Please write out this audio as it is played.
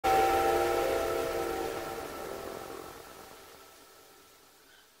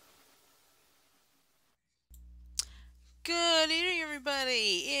Good evening,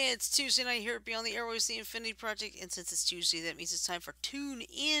 everybody. It's Tuesday night here at Beyond the Airways, the Infinity Project, and since it's Tuesday, that means it's time for Tune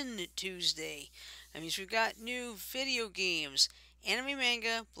In Tuesday. That means we've got new video games, anime,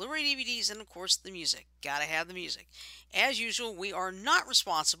 manga, Blu-ray DVDs, and of course the music. Gotta have the music. As usual, we are not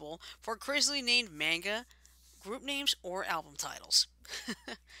responsible for crazily named manga, group names, or album titles.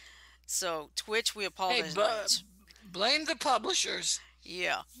 So, Twitch, we Hey, apologize in advance. blame the publishers.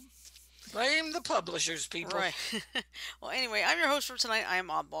 Yeah, Blame the publishers, people. right. Well, anyway, I'm your host for tonight. I am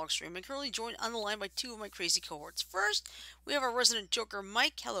Oddballstream, and currently joined on the line by two of my crazy cohorts. First, we have our resident Joker,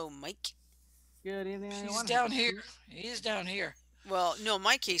 Mike. Hello, Mike. Good evening, He's everyone. down here. He's down here. Well, no,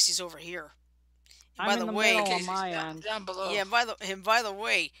 my case, he's over here. And by I'm in the the way, middle Okay, on he's my down, end. down below. yeah, by the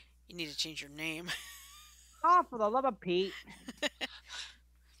way, you need to change your name. Oh, for the love of Pete.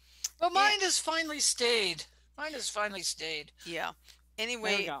 But mine has finally stayed. Mine has finally stayed. Yeah. There we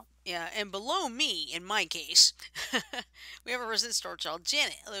Anyway, go. yeah, and below me, in my case, we have a resident star child,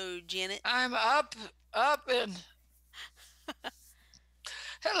 Janet. Hello, Janet. I'm up, and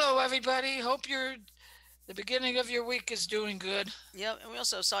hello, everybody. Hope the beginning of your week is doing good. Yep, and we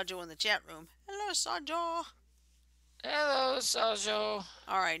also have Sajo in the chat room. Hello, Sajo. Hello, Sajo.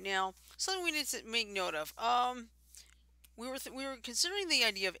 All right, now something we need to make note of. We were considering the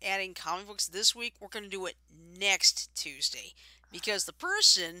idea of adding comic books this week. We're going to do it next Tuesday because the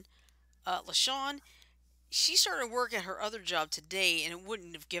person, LaShawn, she started work at her other job today, and it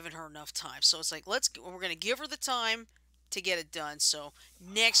wouldn't have given her enough time. So it's like we're going to give her the time to get it done. So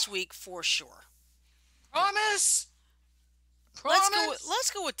next week for sure. Promise. Promise. Let's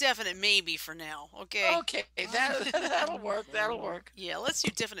go with definite maybe for now. Okay. Okay, that'll work. That'll work. Yeah, let's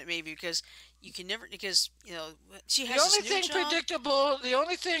do definite maybe because you can never because she The has only this new thing job. predictable, the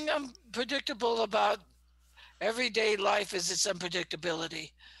only thing unpredictable about everyday life is its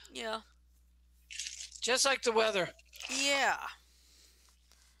unpredictability. Yeah. Just like the weather. Yeah.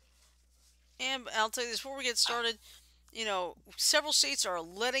 And I'll tell you this before we get started. Several states are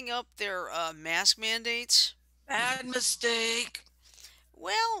letting up their mask mandates. Bad mistake.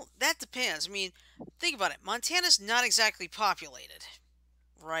 Well, that depends. I mean, think about it. Montana's not exactly populated,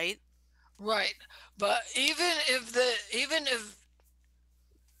 right? Right. But even if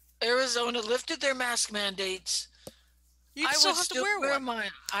Arizona lifted their mask mandates, You I still would have to still wear wear one.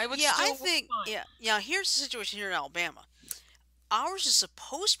 mine. I would Yeah, still I wear think. mine. Yeah, yeah. Here's the situation here in Alabama. Ours is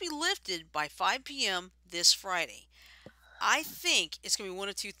supposed to be lifted by 5 p.m. this Friday. I think it's going to be one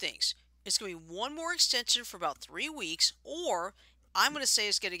of two things. It's going to be one more extension for about 3 weeks, or I'm going to say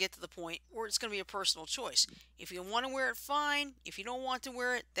it's going to get to the point where it's going to be a personal choice. If you want to wear it, fine. If you don't want to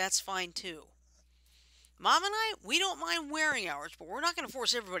wear it, that's fine too. Mom and I, we don't mind wearing ours, but we're not going to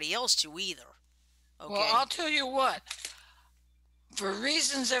force everybody else to either. Well, Okay? I'll tell you what. For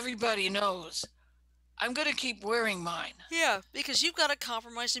reasons everybody knows, I'm going to keep wearing mine. Yeah, because you've got a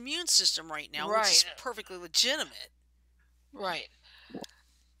compromised immune system right now, which is Right. perfectly legitimate. Right.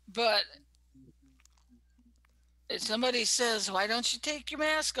 But if somebody says, "Why don't you take your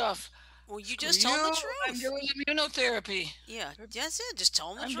mask off?" Well, you Screw just tell them you. the I'm truth. doing immunotherapy. Yeah, that's it. Just tell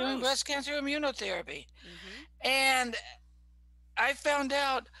them the I'm doing truth. breast cancer immunotherapy. Hmm. And I found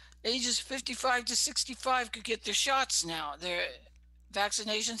out ages 55 to 65 could get their shots now, their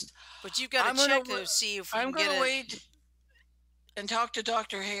vaccinations. But you've got I'm to gonna check to see if we I'm can get gonna it. wait and talk to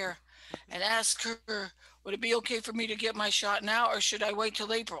Dr. Hare and ask her, would it be okay for me to get my shot now, or should I wait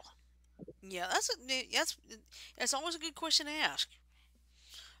till April? Yeah, that's always a good question to ask.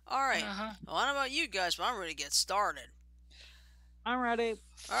 All right. Uh-huh. Well, I don't know about you guys, but I'm ready to get started. I'm ready.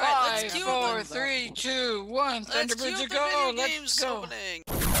 All right, let's Five, cue four, up the 3, 2, 1. let's cue Thunderbirds up are the go. video Let's games go. opening.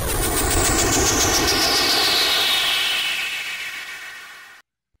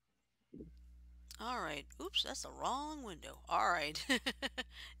 All right. Oops, that's the wrong window. All right.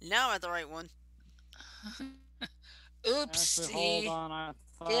 Now I'm at the right one. Actually, hold Oopsie. on. I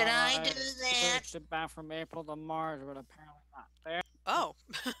thought Did I do that? switched it back from April to March, but apparently not. There. Oh,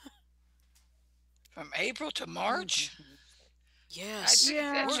 From April to March? yes. I think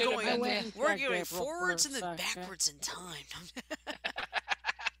Yeah, that We're should have going. been went the... and We're checked going April for forwards a and then second. backwards in time.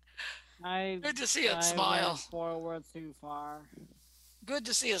 I Good to see a I smile. went forward too far. Good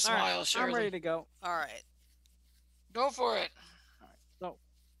to see a All smile, right, Shirley. I'm ready to go. All right. Go for it. All right, so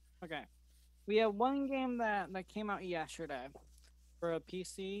okay, we have one game that came out yesterday for a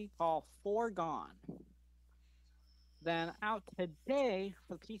PC called Foregone. Then out today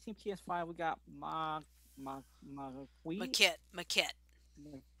for the PC and PS5, we got Maquette. Maquette.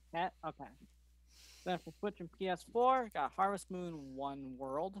 Maquette. Okay. Then for Switch and PS4, got Harvest Moon One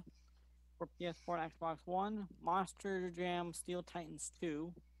World. For PS4 and Xbox One, Monster Jam Steel Titans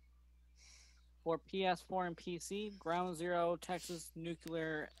 2. For PS4 and PC, Ground Zero Texas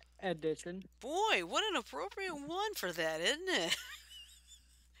Nuclear Edition. Boy, what an appropriate one for that, isn't it?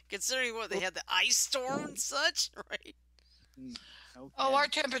 Considering what they For, had the ice storm and such, right? no Oh, our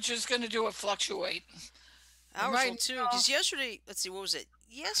kidding. temperature is going to do it fluctuate. And Ours will right too, now, because yesterday, let's see, what was it?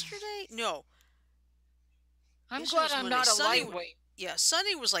 Yesterday? No, I'm yesterday glad was I'm Monday. not a Sunday, lightweight. yeah,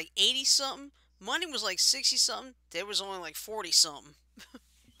 Sunday was like 80 something. Monday was like 60 something. There was only like 40 something.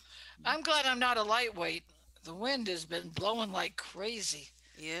 I'm glad I'm not a lightweight. The wind has been blowing like crazy.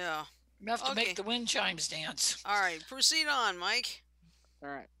 Yeah. Enough to make Okay. the wind chimes dance. All right, proceed on, Mike. All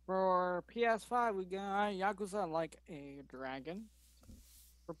right. For PS5, we got Yakuza Like a Dragon.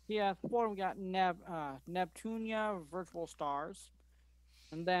 For PS4, we got Neptunia Virtual Stars.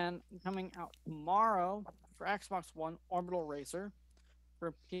 And then coming out tomorrow for Xbox One, Orbital Racer.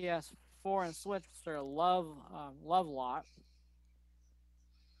 For PS4 and Switch, their Love Lot.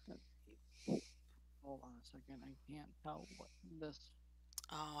 Hold on a second. I can't tell what this.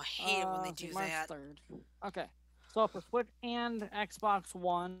 Oh, I hate it when they do March that. 3rd. Okay. So for Switch and Xbox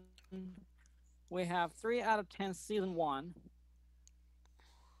One, we have 3 out of 10 season 1.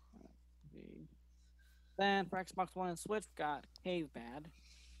 Then for Xbox One and Switch, we got Cave Bad.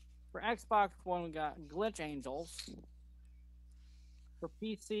 For Xbox One, we got Glitch Angels. For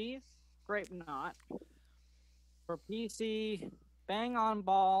PC, Grape Knot. For PC, Bang on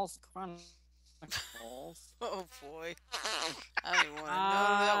Balls Chronicles. Oh boy, I don't even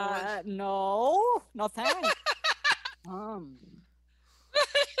want to know that one. No thanks. um,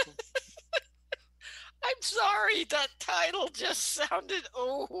 I'm sorry, that title just sounded,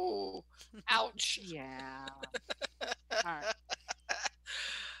 oh, ouch. yeah. All right.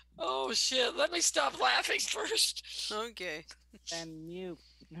 Oh, shit. Let me stop laughing first. Okay. And mute.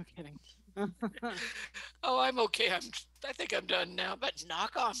 No kidding. Oh, I'm okay. I think I'm done now. But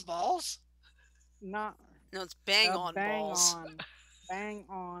knock on balls? Not No, it's bang on bang balls. on. Bang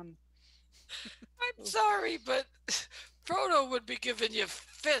on. I'm sorry, but Frodo would be giving you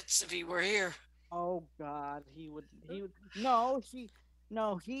fits if he were here. Oh God, he would. No, he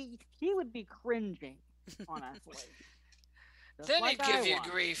would be cringing. Honestly, just Then like he'd give I you was,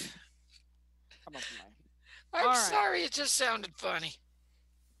 grief. probably. I'm All right. sorry, it just sounded funny.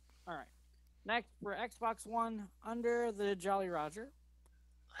 All right. Next for Xbox One, Under the Jolly Roger.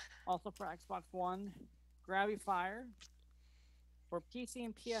 Also for Xbox One, Gravity Fire. For PC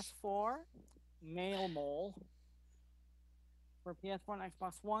and PS4, Mail Mole. For PS4 and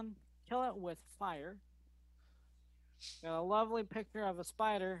Xbox One, Kill It with Fire. Got a lovely picture of a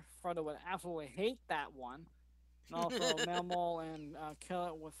spider. Frodo would absolutely hate that one. And also, Mail Mole and Kill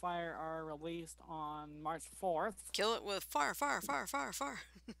It with Fire are released on March 4th. Kill it with fire, fire, fire, fire, fire.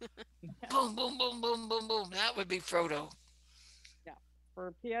 Boom, boom, boom, boom, boom, boom. That would be Frodo. Yeah.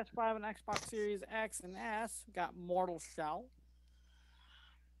 For PS5 and Xbox Series X and S, got Mortal Shell.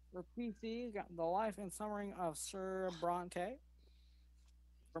 For PC, got The Life and Summering of Sir Bronte.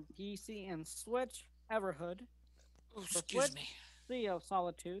 For PC and Switch, Everhood. Oh, For excuse Switch, me. Sea of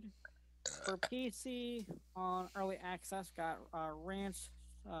Solitude. For PC on early access, got Ranch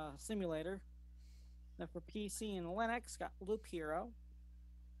Simulator. Then for PC and Linux, got Loop Hero.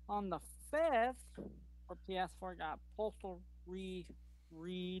 On the 5th, for PS4, got Postal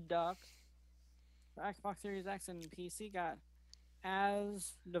Redux. For Xbox Series X and PC, got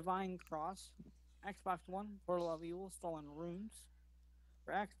As Divine Cross. Xbox One, Portal of Evil, Stolen Runes.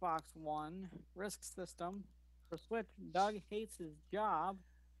 For Xbox One, Risk System. For Switch, Doug hates his job.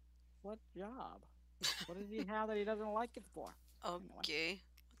 What job? What does he have that he doesn't like it for? Okay.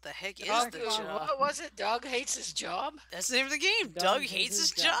 What the heck is Doug, the job? what was it? Doug hates his job? That's the name of the game. Doug hates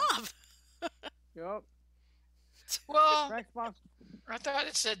his job. Yup. Well, For Xbox, I thought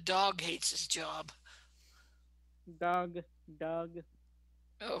it said dog hates his job. Doug.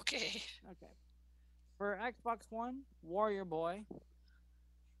 Okay. Okay. For Xbox One, Warrior Boy.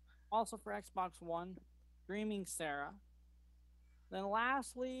 Also for Xbox One, Dreaming Sarah. Then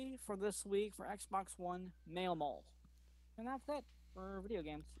lastly, for this week, for Xbox One, Mail Mole. And that's it for video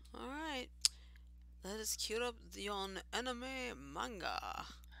games. All right. Let us cue up the on anime manga.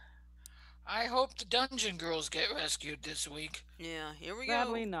 I hope the dungeon girls get rescued this week. Yeah, here we go.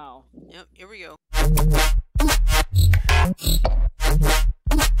 Sadly, no. Yep, here we go.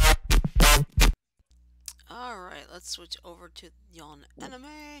 Alright, let's switch over to Yon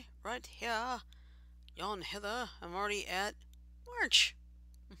Anime right here. Yon Heather, I'm already at March.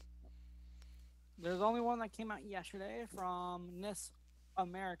 There's only one that came out yesterday from NIS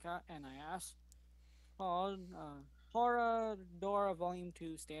America, NIS, called Toradora Volume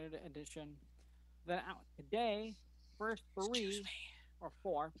 2 Standard Edition. Then out today, first Excuse three me. or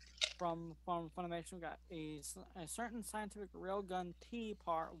four. From Funimation, we got a certain scientific railgun T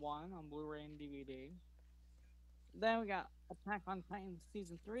Part One on Blu-ray and DVD. Then we got Attack on Titan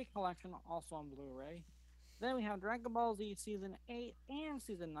Season 3 collection, also on Blu-ray. Then we have Dragon Ball Z Season 8 and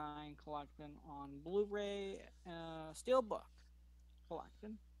Season 9 collection on Blu-ray Steelbook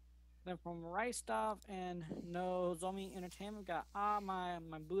collection. Then from Right Stuff and Nozomi Entertainment, we got My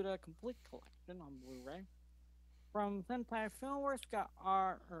Buddha Complete collection on Blu-ray. From Sentai Filmworks, we got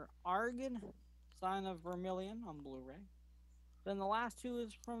Argon, Sign of Vermilion on Blu-ray. Then the last two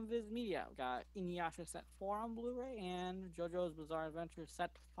is from Viz Media. We got Inuyasha Set 4 on Blu-ray and JoJo's Bizarre Adventure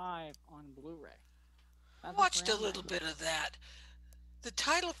Set 5 on Blu-ray. That's it Watched for a anime. little bit of that. The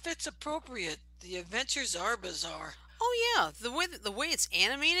title fits appropriate. The adventures are bizarre. Oh yeah, the way it's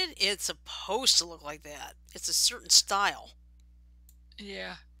animated, it's supposed to look like that. It's a certain style.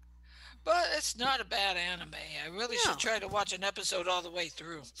 Yeah. But it's not a bad anime. I really No. should try to watch an episode all the way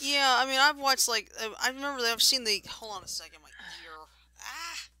through. Yeah, I mean, I've watched like I remember that I've seen the. Hold on a second, my ear.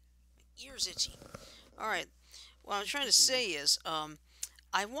 My ear's itchy. All right, what I'm trying to say is,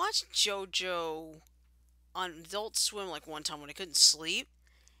 I watched JoJo on Adult Swim like one time when I couldn't sleep,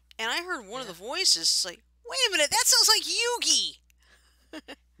 and I heard one of the voices. It's like, wait a minute, that sounds like Yugi.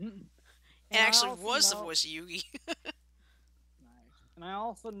 Mm. It And I actually also was the know- voice of Yugi. Nice. And I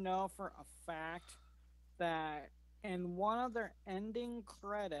also know for a fact that in one of their ending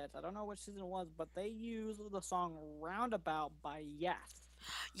credits, I don't know which season it was, but they used the song Roundabout by Yes.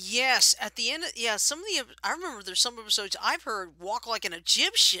 Yes, at the end. Yeah, some of the. I remember there's some episodes I've heard "Walk Like an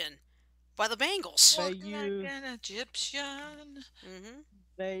Egyptian" by the Bangles. They Walk use- like an Egyptian. Hmm.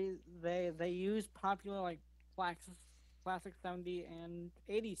 They use popular like classic 70 and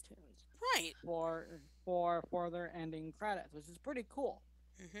 80s tunes Right. for their ending credits, which is pretty cool.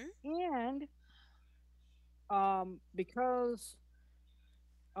 Hmm. And because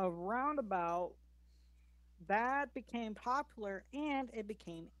of Roundabout, that became popular and it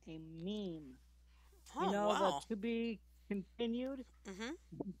became a meme. Oh You know, wow. the to be continued, Hmm.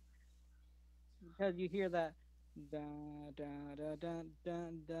 because you hear that da da da da da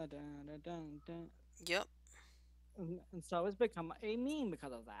da da da da da, Yep. and so it's become a meme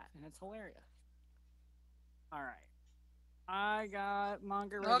because of that, and it's hilarious. All right, I got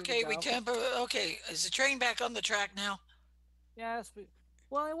manga ready Okay, to we go. temper. Okay, is the train back on the track now? Yes,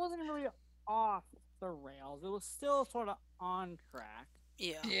 well, it wasn't really off the rails. It was still sort of on track.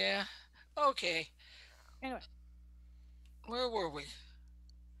 Yeah. Yeah. Okay. Anyway, Where were we?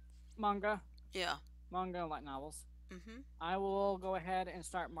 manga, Yeah. manga and light novels. Hmm. I will go ahead and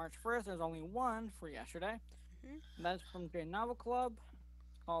start March 1st. There's only one for yesterday. Mhm. And that's from J Novel Club.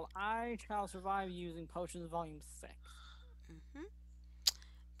 It's called I Shall Survive Using Potions Volume 6. Hmm.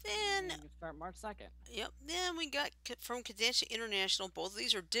 And Then you can start March 2nd. Yep. Then we got from Kadenshi International. Both of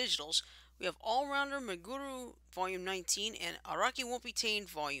these are digitals. We have All Rounder Meguru Volume 19 and Araki Won't Be Tamed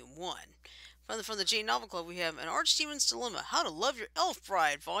Volume 1. From the J Novel Club, we have An Archdemon's Dilemma: How to Love Your Elf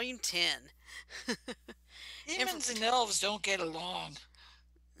Bride Volume 10. Demons and elves don't get along.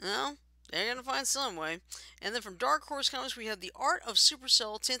 Well, they're going to find some way. And then from Dark Horse Comics, we have The Art of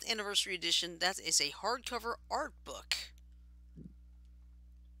Supercell 10th Anniversary Edition. That is a hardcover art book.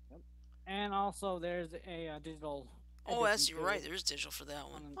 And also, there's a digital. Oh, that's edition you're right. too there's digital for that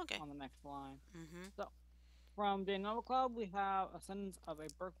one. on, the- Okay. on the next line. Hmm. From J Novel Club, we have A Sentence of a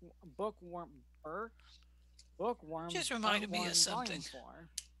Bookworm. Just reminded me of Volume something. 4.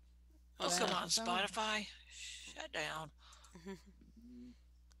 Oh, Then come on, from Spotify. Shut down.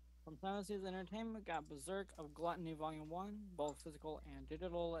 From Seven Seas Entertainment, we got Berserk of Gluttony Volume 1, both physical and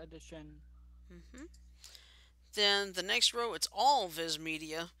digital edition. Hmm. Then the next row, it's all Viz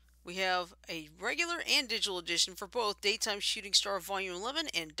Media. We have a regular and digital edition for both Daytime Shooting Star Volume 11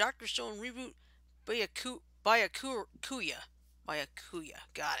 and Dr. Stone Reboot Byakuya.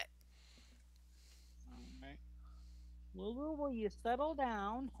 Got it. Alright. Lulu, will you settle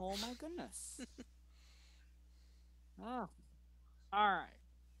down? Oh my goodness. Oh. Alright.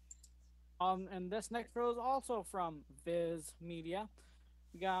 And this next row is also from Viz Media.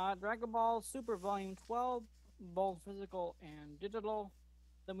 We got Dragon Ball Super Volume 12, both physical and digital.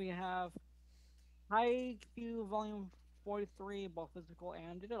 Then we have Haikyuu Volume 43, both physical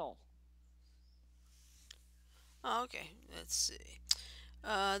and digital. Oh, okay, let's see.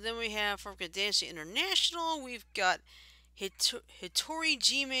 Then we have from Kadanshi International, we've got Hitori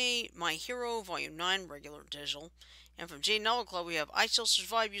Jime My Hero Volume 9, regular digital. And from J Novel Club, we have I Shall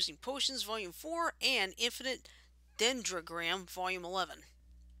Survive Using Potions Volume 4 and Infinite Dendrogram Volume 11.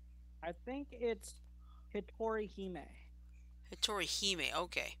 I think it's Hitori Hime. Hitori Hime,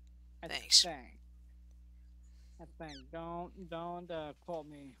 okay. I Thanks. think. I think. Don't quote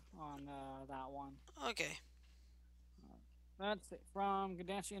me on that one. Okay. Uh, let's see. From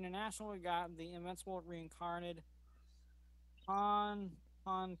Gdansk International, we got the Invincible Reincarnated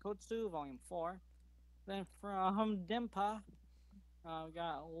Kotsu Volume 4. Then from Dimpa, we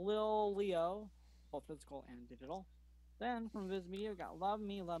got Lil Leo, both physical and digital. Then from Viz Media, we got Love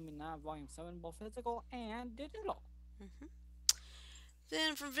Me, Love Me Not, Volume 7, both physical and digital. Hmm.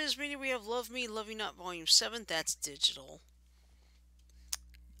 Then from Viz Media, we have Love Me, Love You Not, Volume 7. That's digital.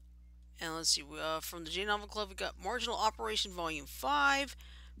 And let's see, from the J Novel Club, we got Marginal Operation Volume 5.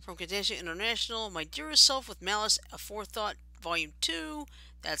 From Kadencia International, My Dearest Self with Malice Aforethought Volume 2.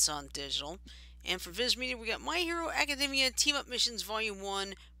 That's on digital. And from Viz Media, we got My Hero Academia Team Up Missions Volume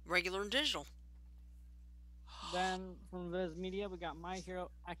 1, regular and digital. Then from Viz Media, we got My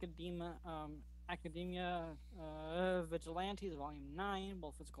Hero Academia Vigilantes Volume 9,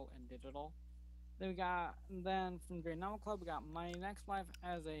 both physical and digital. Then from J Novel Club, we got My Next Life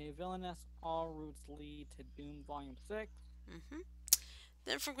as a Villainess, All Routes Lead to Doom Volume 6. Hmm.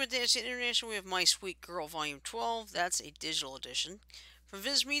 Then from Kadencia International, we have My Sweet Girl Volume 12. That's a digital edition. From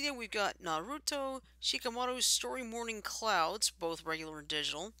Viz Media, we've got Naruto Shikamaru's Story Morning Clouds, both regular and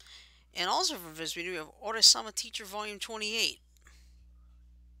digital. And also from Viz Media, we have Oresama Teacher Volume 28.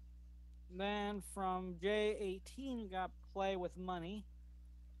 Then from J18, we got Play with Money.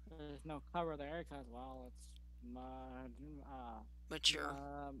 There's no cover there because, well, it's Mature.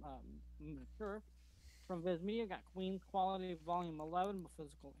 mature. From Viz Media, got Queen's Quality Volume 11, both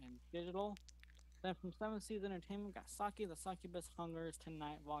physical and digital. Then from 7 Seas Entertainment, got Saki, The Succubus Hungers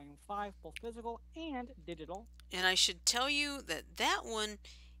Tonight Volume 5, both physical and digital. And I should tell you that that one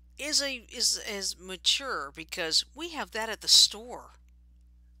is mature because we have that at the store.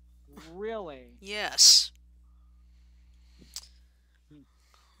 Really? Yes.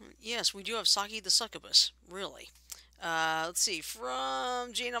 Yes, we do have Saki the Succubus. Really. Let's see.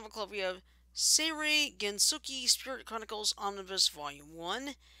 From J Novel Club, we have Seirei Gensuki Spirit Chronicles Omnibus Volume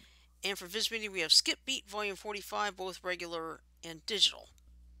 1. And for Viz Media, we have Skip Beat Volume 45, both regular and digital.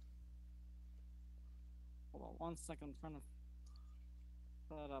 Hold on 1 second. I'm trying to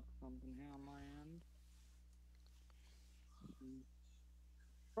set up something here on my end.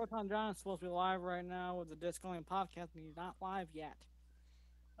 Proton John is supposed to be live right now with the Disc Only podcast, but he's not live yet.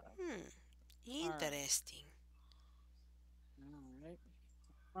 Interesting. Alright.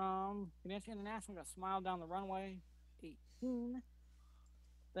 From Gdansk International, we got Smile Down the Runway 18.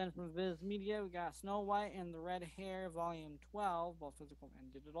 Then from Viz Media, we got Snow White and the Red Hair Volume 12, both physical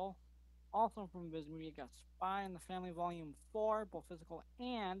and digital. Also from Viz Media, we got Spy and the Family Volume 4, both physical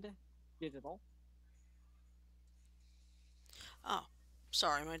and digital. Oh,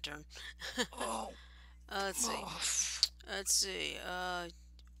 sorry, my turn. Oh. Let's see. Oh. Let's see.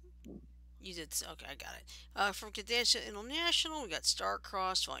 You did. Okay, I got it. From Kadencia International, we got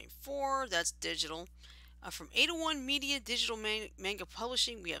Starcrossed Volume 4. That's digital. From 801 Media Digital Manga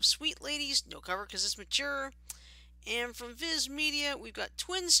Publishing, we have Sweet Ladies. No cover because it's mature. And from Viz Media, we've got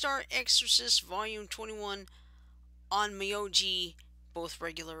Twin Star Exorcist Volume 21 on Myoji, both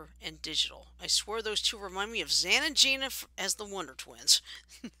regular and digital. I swear those two remind me of Zan and Jaina as the Wonder Twins.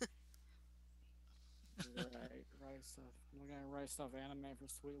 Right stuff. We're gonna write stuff anime for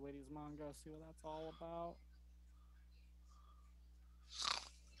Sweet Ladies manga, see what that's all about.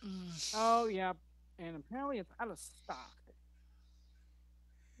 Oh, yeah. And apparently it's out of stock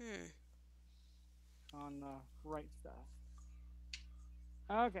on the right stuff.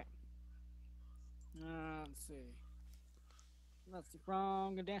 Okay. Let's see.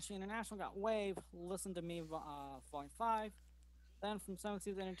 From Gdansk International, got Wave, Listen to Me, Volume 5. Then from 7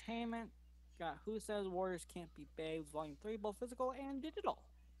 Seas Entertainment, got Who Says Warriors Can't Be Babes, Volume 3, both physical and digital.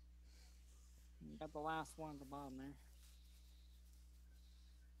 And got the last one at the bottom there.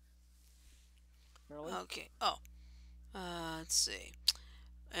 Shirley? Okay. Oh. Let's see.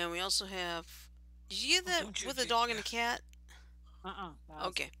 And we also have. Did you get that with a dog and a cat?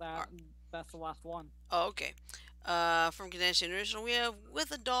 Okay. That's the last one. Oh, okay. From Gdansk International, we have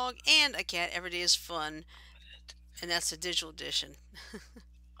With a Dog and a Cat, Every Day is Fun. And that's the digital edition.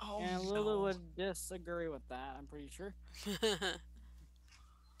 And Lulu would disagree with that, I'm pretty sure.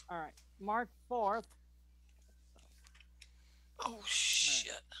 Alright. March 4th. Oh,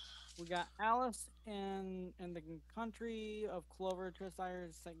 shit. Right. We got Alice in the Country of Clover,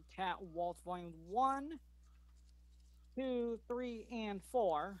 Trisire's Cat Waltz Volume 1, 2, 3, and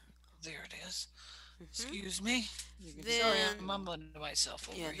 4. There it is. Excuse me. Then, sorry, I'm mumbling to myself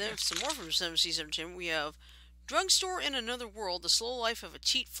over here. Then some more from 7 Seas Entertainment. We have Drugstore in Another World, The Slow Life of a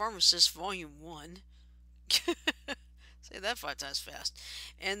Cheat Pharmacist, Volume 1. Say that 5 times fast.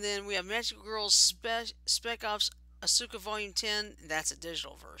 And then we have Magical Girls Spec Ops Asuka Volume 10, that's a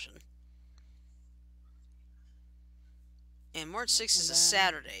digital version. And March 6th is And a then,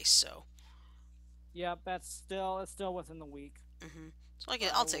 Saturday, so. yep, it's still within the week. So But I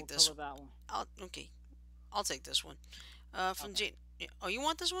I'll take will this. cover that one. Okay, I'll take this one. From Okay. Jane. Oh, you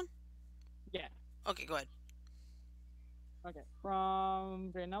want this one? Yeah. Okay, go ahead. Okay.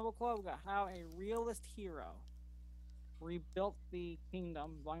 From the Novel Club, we got How a Realist Hero Rebuilt the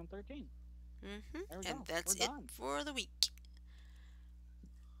Kingdom, Volume 13. There we And go. that's We're it done. for the week.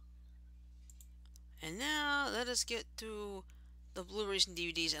 And now let us get to the Blu-rays and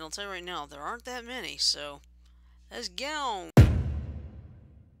DVDs. And I'll tell you right now, there aren't that many, so let's get on.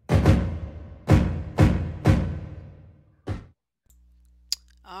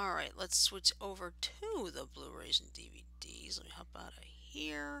 Alright, let's switch over to the Blu-rays and DVDs. Let me hop out of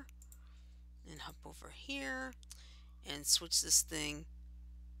here and hop over here and switch this thing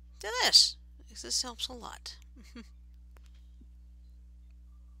to this, because this helps a lot.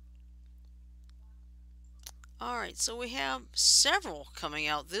 Alright, so we have several coming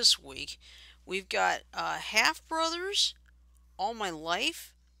out this week. We've got Half Brothers, All My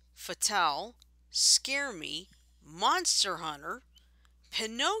Life, Fatale, Scare Me, Monster Hunter,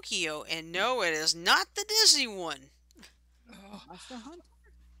 Pinocchio, and no, it is not the Disney one. Oh, Monster Hunter?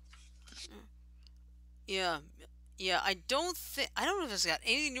 Yeah, yeah, I don't know if it's got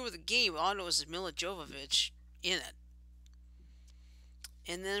anything to do with the game. All I know is Mila Jovovich in it.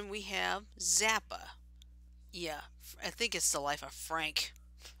 And then we have Zappa. Yeah, I think it's The Life of Frank.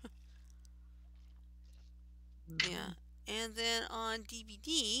 Yeah. And then on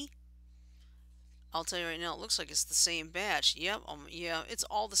DVD, I'll tell you right now, it looks like it's the same batch. Yep, yeah, it's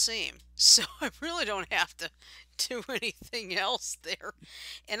all the same. So I really don't have to do anything else there.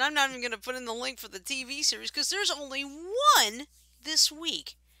 And I'm not even going to put in the link for the TV series because there's only one this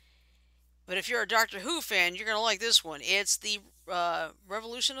week. But if you're a Doctor Who fan, you're going to like this one. It's the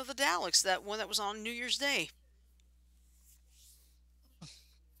Revolution of the Daleks, that one that was on New Year's Day.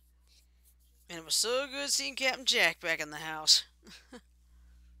 And it was so good seeing Captain Jack back in the house.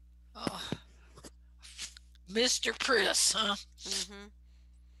 oh. Mr. Chris, huh?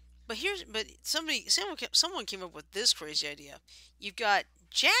 But someone came up with this crazy idea. You've got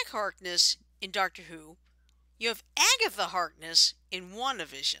Jack Harkness in Doctor Who. You have Agatha Harkness in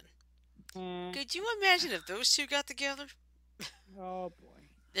WandaVision. Could you imagine if those two got together? Oh boy.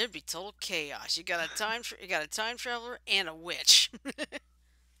 There'd be total chaos. You got a time traveler and a witch.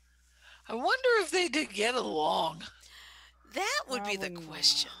 I wonder if they did get along. That would be the Probably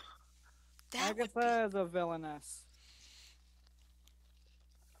question. That would Agatha is a villainess.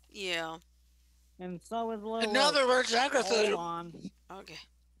 Yeah. And so is Lilith. In other words, Hold Agatha. on. Okay.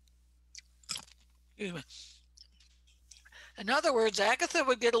 Excuse me. In other words, Agatha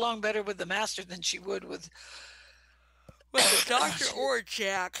would get along better with the Master than she would with the Doctor or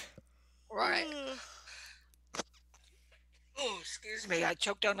Jack. Right. Oh, excuse me. I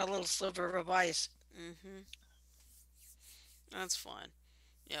choked on a little sliver of ice. That's fine.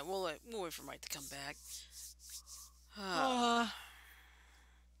 Yeah, we'll wait for Mike to come back.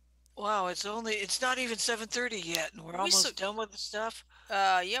 Wow, it's not even 7:30 yet, and we're almost done with the stuff.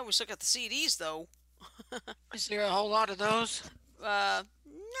 Yeah, we still got the CDs though. Is there a whole lot of those? Not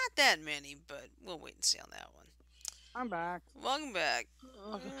that many, but we'll wait and see on that one. I'm back. Welcome back.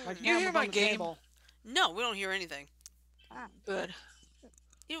 Can you hear my game? Table. No, we don't hear anything. Good.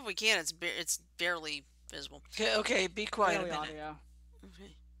 Even if we can, it's barely visible. Okay, be quiet a Barely minute. audio.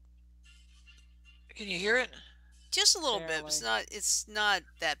 Okay. Can you hear it? Just a little bit. Barely. It's not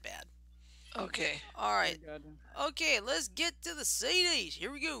that bad. Okay. All right. Very good. Okay, let's get to the CDs.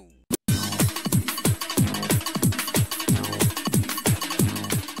 Here we go.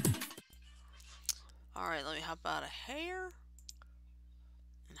 All right, let me hop out of here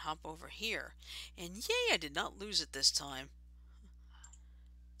and hop over here. And yay, I did not lose it this time.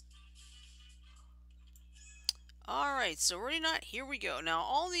 All right, so already not. Here we go. Now,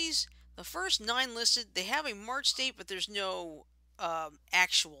 all these, the first 9 listed, they have a March date, but there's no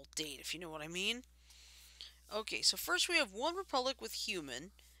actual date, if you know what I mean. Okay, so first we have One Republic with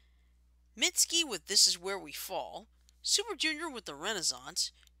Human, Mitski with This Is Where We Fall, Super Junior with The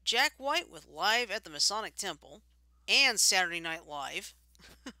Renaissance, Jack White with Live at the Masonic Temple, and Saturday Night Live.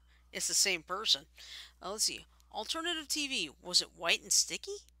 It's the same person. Let's see. Alternative TV. Was it White and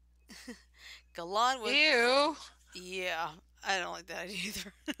Sticky? Galad with... Ew. Yeah, I don't like that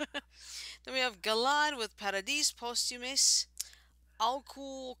either. Then we have Galad with Paradis Posthumes, All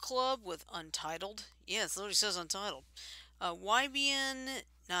Cool Club with Untitled. Yeah, it literally says Untitled. YBN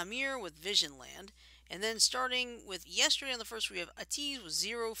Namir with Visionland. And then starting with yesterday on the 1st, we have Atiz with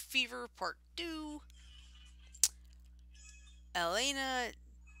Zero Fever Part 2. Elena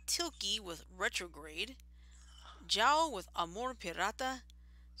Tilke with Retrograde, Jao with Amor Pirata,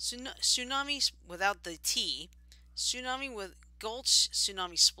 Tsunami without the T, Tsunami with Gulch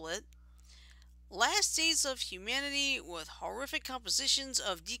Tsunami Split, Last Days of Humanity with Horrific Compositions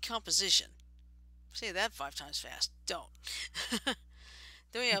of Decomposition. Say that 5 times fast. Don't. Then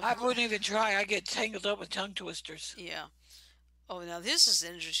we have. I wouldn't even try. I get tangled up with tongue twisters. Yeah. Oh, now this is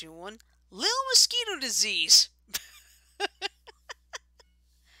an interesting one. Little Mosquito Disease.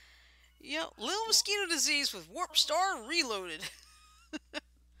 Yeah, Little Mosquito Disease with Warp Star Reloaded.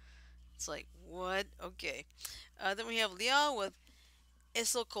 It's like, what? Okay. Then we have Leah with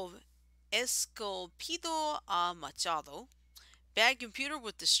Esculpido a Machado. Bad Computer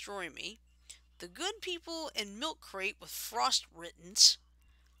with Destroy Me. The Good People and Milk Crate with Frost Writtens.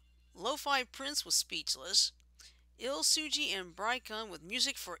 Lo-Fi Prince with Speechless. Il Suji and Brycon with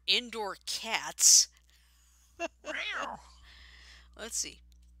Music for Indoor Cats. Let's see.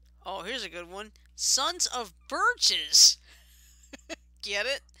 Oh, here's a good one. Sons of Birches. Get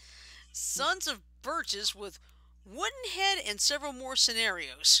it? Sons of Birches with Wooden Head and several more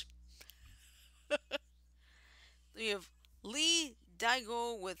scenarios. We have Li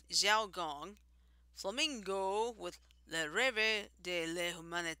Daigo with Xiao Gong. Flamingo with Le Rêve de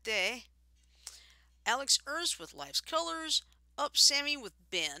l'Humanité. Alex Ernst with Life's Colors. Up Sammy with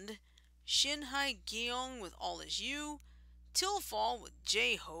Bend. Shinhai Gyeong with All Is You. Tillfall with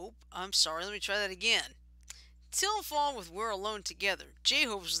J-Hope. I'm sorry, let me try that again. Tillfall with We're Alone Together.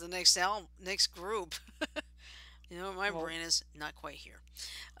 J-Hope is the next group. You know, my brain is not quite here.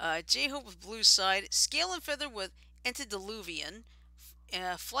 J-Hope with Blue Side. Scale and Feather with Antediluvian.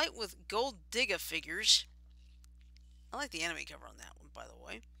 Flight with Gold Digga Figures. I like the anime cover on that one, by the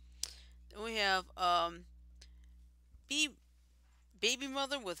way. Then we have Baby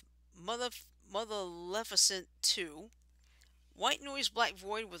Mother with Maleficent 2. White Noise Black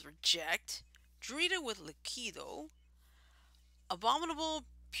Void with Reject. Drita with Liquido. Abominable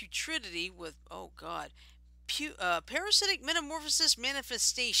Putridity with, oh god, Parasitic Metamorphosis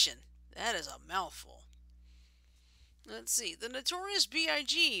Manifestation. That is a mouthful. Let's see. The Notorious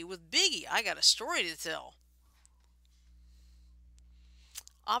B.I.G. with Biggie. I got a story to tell.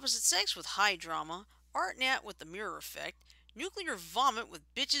 Opposite Sex with High Drama. Art Nat with The Mirror Effect. Nuclear Vomit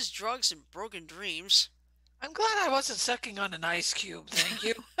with Bitches, Drugs, and Broken Dreams. I'm glad I wasn't sucking on an ice cube. Thank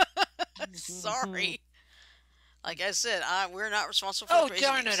you. Sorry. Like I said, we're not responsible for Oh, crazy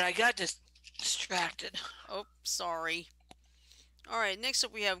darn things. it. I got distracted. Oh, sorry. Alright, next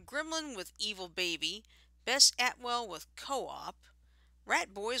up we have Gremlin with Evil Baby. Bess Atwell with Co-op.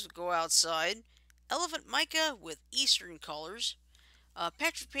 Rat Boys with Go Outside. Elephant Micah with Eastern Colors.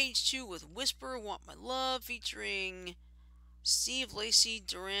 Patrick Page 2 with Whisper Want My Love featuring Steve Lacey,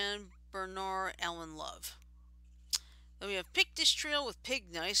 Duran Bernard, Alan Love. Then we have Pick This Trail with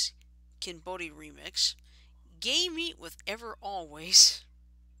Pig Nice, Kinbody Remix. Gay Meat with Ever Always.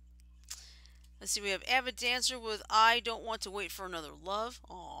 Let's see, we have Avid Dancer with I Don't Want to Wait for Another Love.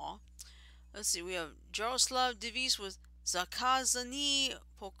 Aww. Let's see, we have Jaroslav Divis with Zakazani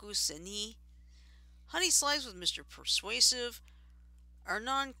Pokuseni. Honey Slice with Mr. Persuasive.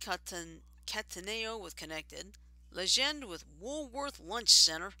 Hernan Cataneo with Connected. Legend with Woolworth Lunch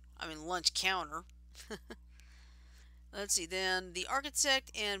Counter. Let's see, then The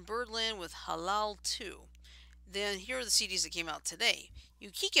Architect and Birdland with Halal 2. Then here are the CDs that came out today.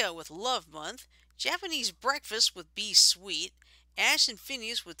 Yukika with Love Month. Japanese Breakfast with Be Sweet. Ash and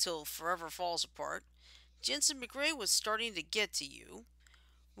Phineas with Till Forever Falls Apart. Jensen McRae with Starting to Get to You.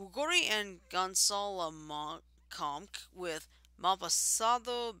 Ugori and Gonzalo Comc with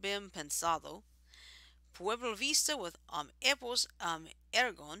Malpasado Bem Pensado. Pueblo Vista with Epos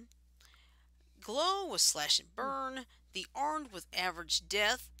Ergon. Glow with Slash and Burn. The Armed with Average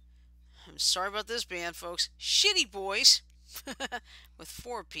Death. I'm sorry about this band, folks. Shitty Boys with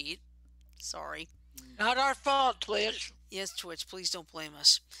 4-Pete. Sorry. Not our fault, Twitch. Yes, Twitch, please don't blame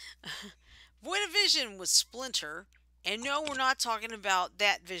us. Void of Vision with Splinter. And no, we're not talking about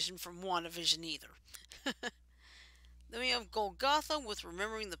that vision from WandaVision either. Then we have Golgotha with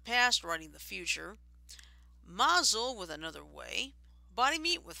Remembering the Past, Writing the Future. Mazel with Another Way. Body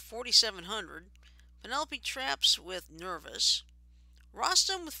Meat with 4700. Penelope Traps with Nervous.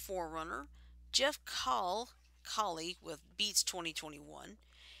 Rostam with Forerunner. Jeff Colley with Beats 2021.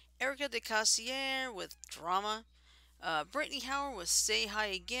 Erica de Cassier with Drama. Brittany Howard with Say Hi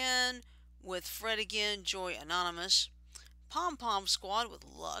Again. With Fred Again, Joy Anonymous. Pom Pom Squad with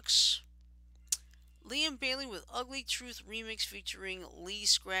Lux. Liam Bailey with Ugly Truth Remix featuring Lee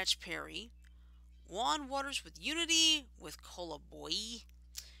Scratch Perry. Juan Waters with Unity with Cola Boy.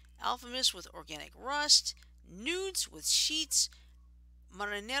 Alphemus with Organic Rust. Nudes with Sheets,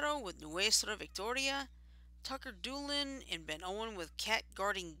 Marinero with Nuestra Victoria, Tucker Doolin and Ben Owen with Cat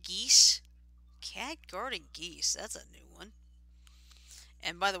Guarding Geese. Cat Guarding Geese, that's a new one.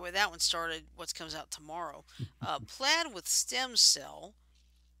 And by the way, that one started what comes out tomorrow. Plaid with Stem Cell.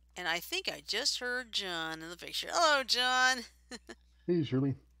 And I think I just heard John in the picture. Hello, John. Hey,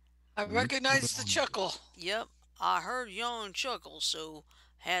 Shirley. I What's recognize the going on? chuckle. Yep, I heard yawn chuckle, so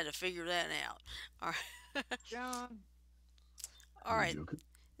had to figure that out. All right, John. all You right. joking?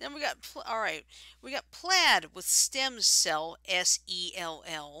 Then all right. We got Plaid with Stem Cell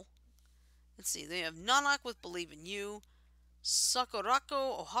SELL. Let's see. They have Nanak with Believe in You,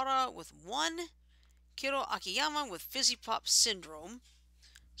 Sakurako Ohara with One, Kiro Akiyama with Fizzy Pop Syndrome,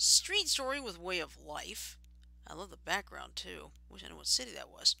 Street Story with Way of Life. I love the background too. Wish I knew what city that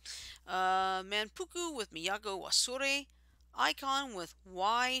was. Manpuku with Miyako Wasure. Icon with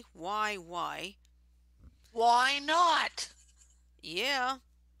Why. Why not? Yeah.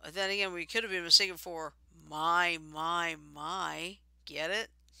 But then again, we could have been mistaken for my. Get it?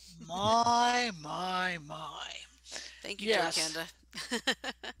 My. Thank you, Yes. Joe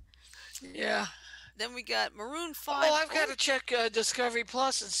Kenda. Yeah. Then we got Maroon 5. Oh, I've got to check Discovery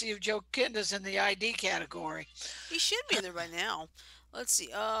Plus and see if Joe Kinda's in the ID category. He should be in there by now. Let's see.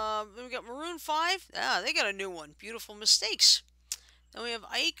 Then we got Maroon 5. Ah, they got a new one. Beautiful Mistakes. Then we have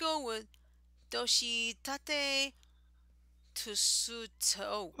Aiko with Doshitate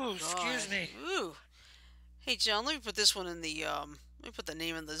Tsuto. Oh, excuse me. Ooh. Hey, John, let me put this one in the, let me put the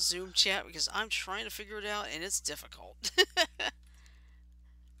name in the Zoom chat because I'm trying to figure it out and it's difficult.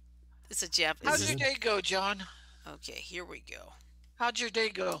 It's a How'd Japanese. your day go, John? Okay, here we go. How'd your day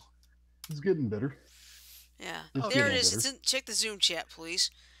go? It's getting better. Yeah, It's there it getting is. better. Check the Zoom chat,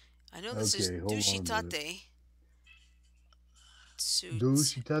 please. I know this is Okay, hold on a minute. Dushitate.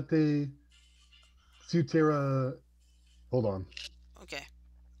 Dushitate Sutera. Hold on. Okay,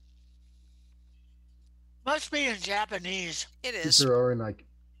 Must be in Japanese. it is. Tutsurara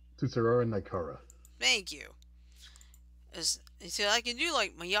Naikara. Thank you. You see, I can do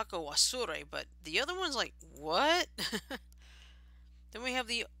like Mayako Wasure, but the other one's like, what? Then we have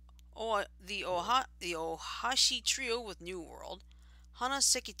the Ohashi Trio with New World, Hana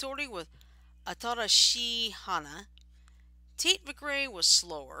Sekitori with Atarashi Hana, Tate McRae with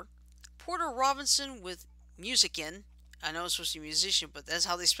Slower, Porter Robinson with Musicin. I know it's supposed to be musician, but that's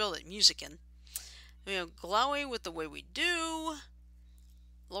how they spelled it, Musicin. We have Glawe with The Way We Do,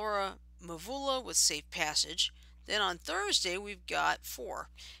 Laura Mavula with Safe Passage. Then on Thursday, we've got 4.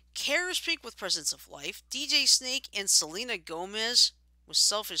 Kara's Peak with Presence of Life, DJ Snake, and Selena Gomez with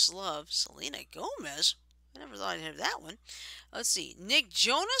Selfish Love. Selena Gomez? I never thought I'd have that one. Let's see. Nick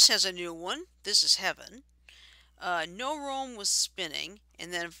Jonas has a new one. This is Heaven. No Rome was Spinning.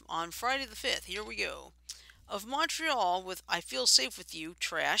 And then on Friday the 5th, here we go. Of Montreal with I Feel Safe With You,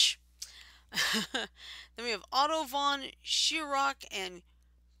 Trash. Then we have Otto von Schirach and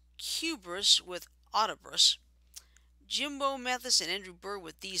Hubris with Audibus. Jimbo Mathis and Andrew Burr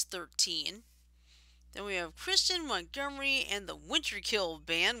with These 13. Then we have Kristen Montgomery and the Winterkill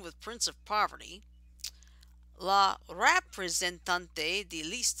Band with Prince of Poverty. La Representante de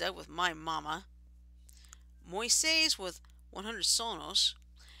Lista with My Mama. Moises with 100 Sonos.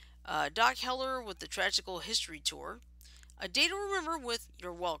 Doc Heller with the Tragical History Tour. A Day to Remember with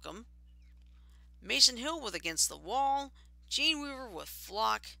You're Welcome. Mason Hill with Against the Wall. Jane Weaver with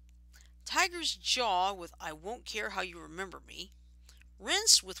Flock. Tiger's Jaw with I Won't Care How You Remember Me.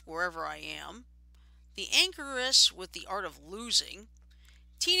 Rinse with Wherever I Am. The Anchoress with The Art of Losing.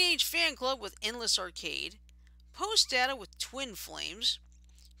 Teenage Fan Club with Endless Arcade. Post Data with Twin Flames.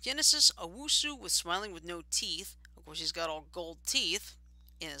 Genesis Owusu with Smiling with No Teeth. Of course, he's got all gold teeth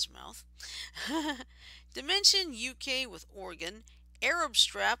in his mouth. Dimension UK with Oregon. Arab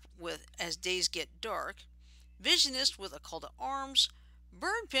Strap with As Days Get Dark. Visionist with A Call to Arms.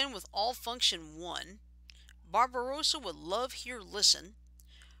 Birdpin with All Function 1. Barbarossa with Love Here Listen.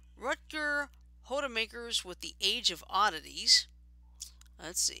 Rutger Hodemakers with The Age of Oddities.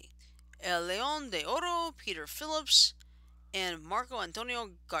 Let's see. El León de Oro, Peter Phillips, and Marco Antonio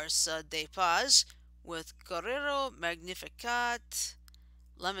Garza de Paz with Guerrero Magnificat,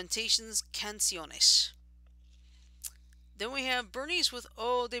 Lamentations Canciones. Then we have Bernice with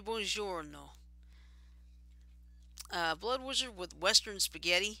O de Buongiorno. Blood Wizard with Western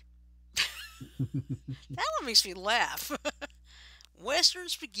Spaghetti. That one makes me laugh. Western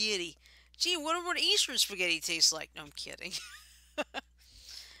Spaghetti. Gee, I wonder what Eastern Spaghetti tastes like. No, I'm kidding.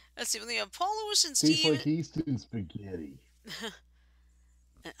 Let's see. We have Paul Lewis and Tastes Steve. like Eastern spaghetti.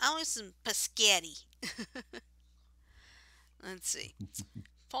 And Alison Pasquetti. Let's see.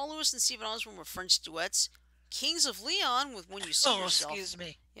 Paul Lewis and Stephen Osborne were French duets. Kings of Leon with When You See Oh, Yourself. excuse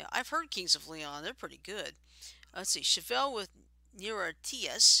me. Yeah, I've heard Kings of Leon. They're pretty good. Let's see. Chevelle with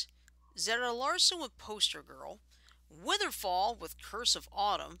Neuratias. Zara Larson with Poster Girl. Witherfall with Curse of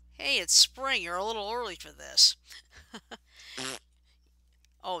Autumn. Hey, it's spring. You're a little early for this.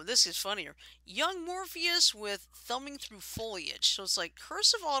 Oh, this is funnier. Young Morpheus with Thumbing Through Foliage. So it's like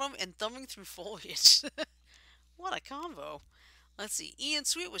Curse of Autumn and Thumbing Through Foliage. What a combo. Let's see. Ian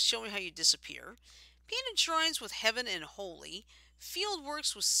Sweet with Show Me How You Disappear. Painted Shrines with Heaven and Holy.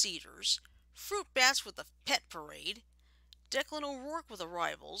 Fieldworks with Cedars. Fruit Bats with the Pet Parade. Declan O'Rourke with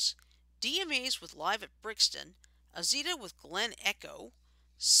Arrivals. DMAs with Live at Brixton. Azita with Glen Echo.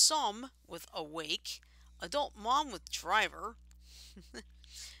 Some with Awake. Adult Mom with Driver.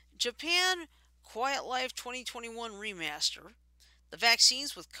 Japan Quiet Life 2021 Remaster. The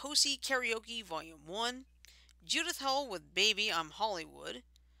Vaccines with Cozy Karaoke Volume 1. Judith Hull with Baby I'm Hollywood.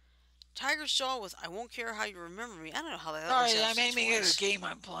 Tiger's Jaw with I Won't Care How You Remember Me. I don't know how that Sorry, was I'm aiming at twice. a game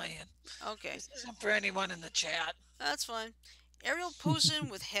I'm playing. Okay, This isn't for anyone in the chat. that's fine. Ariel Posen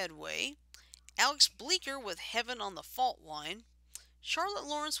with Headway. Alex Bleeker with Heaven on the Fault Line. Charlotte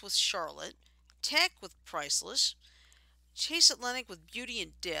Lawrence with Charlotte. Tech with Priceless. Chase Atlantic with Beauty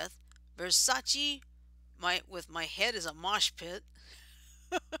and Death. Versace with My Head is a Mosh Pit.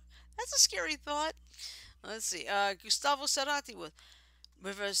 That's a scary thought. Let's see. Gustavo Cerati with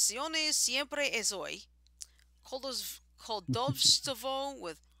Reversiones Siempre Es Hoy. Koldovstovo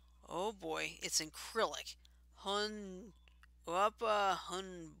with, oh boy, it's in acrylic. Uapa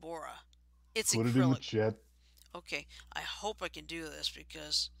Hunbora. It's Put it in the acrylic. chat. Okay, I hope I can do this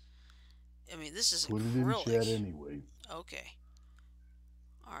because, I mean, this is Put it acrylic. in chat anyway. Okay.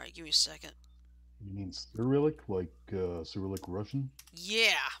 Alright, give me a second. You mean Cyrillic, like Cyrillic Russian?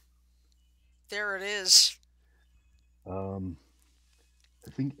 Yeah. There it is. I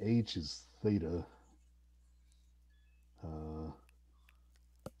think H is theta.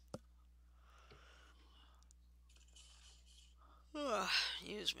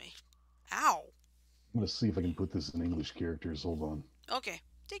 Use me. Ow. I'm gonna see if I can put this in English characters. Hold on. Okay,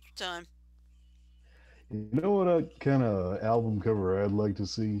 take your time. You know what kind of album cover I'd like to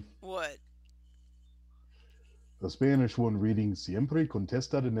see? What? The Spanish one reading Siempre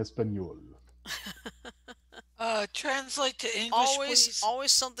contestar en español. Translate to English, always, please.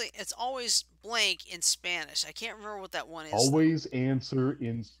 always something. It's always blank in Spanish. I can't remember what that one is. Always answer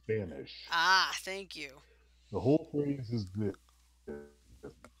in Spanish. Ah, thank you. The whole phrase is this.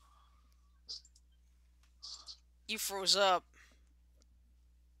 You froze up.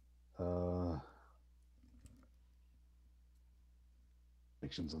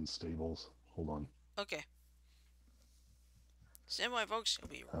 Connection's unstable. Hold on. Okay. Stand by, folks. I'll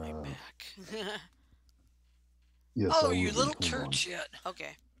be right back. Yes. Oh, I you will be. little Hold on. turd shit.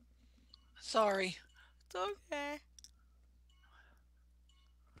 Okay. Sorry. It's okay.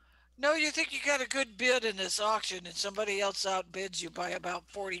 No, you think you got a good bid in this auction and somebody else outbids you by about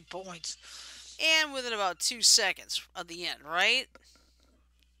 40 points. And within about 2 seconds of the end, right?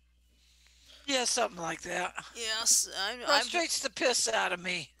 Yeah, something like that. Yes. Frustrates the piss out of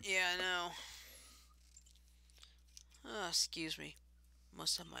me. Yeah, I know. Oh, excuse me.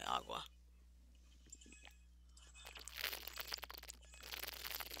 Must have my agua.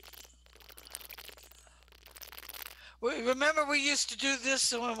 Remember we used to do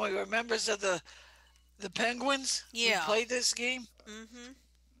this when we were members of the Penguins? Yeah. We played this game? Mm-hmm.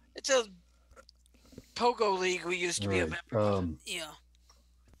 It's a Pogo League we used to be a member of. Yeah.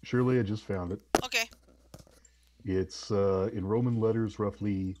 Shirley, I just found it. Okay. It's in Roman letters,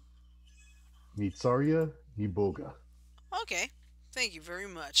 roughly Nitsaria Niboga. Okay. Thank you very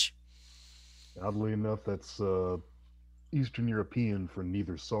much. Oddly enough, that's Eastern European for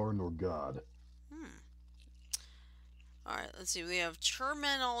neither Tsar nor God. Alright, let's see. We have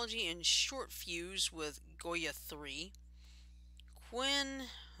Terminology and Short Fuse with Goya 3. Quinn,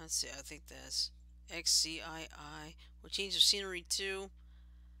 let's see, I think that's XCII. What Change of Scenery 2.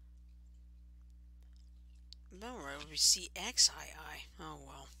 No, right, it would be CXII. Oh,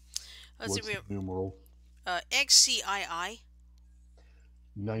 well. Let's What's see, we the numeral? have XCII.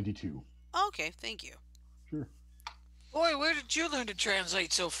 92. Okay, thank you. Sure. Boy, where did you learn to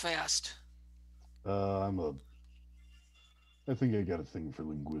translate so fast? I think I got a thing for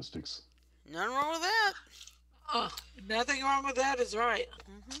linguistics. Nothing wrong with that. Nothing wrong with that is right.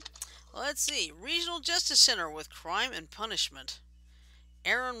 Let's see. Regional Justice Center with Crime and Punishment.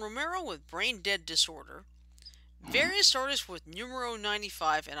 Aaron Romero with Brain Dead Disorder. Various artists with Numero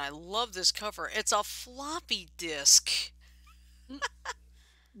 95, and I love this cover. It's a floppy disk.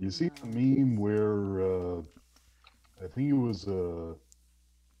 You see the meme where I think it was a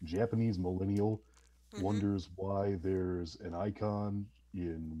Japanese millennial Mm-hmm. wonders why there's an icon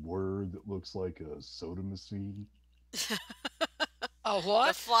in Word that looks like a soda machine. A The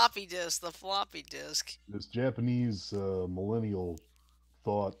what? floppy disk. The floppy disk. This Japanese millennial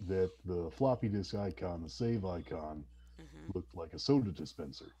thought that the floppy disk icon, the save icon, Mm-hmm. looked like a soda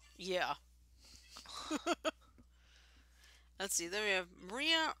dispenser. Yeah. Let's see. Then we have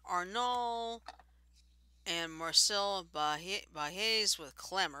Maria Arnault and Marcel Bahez with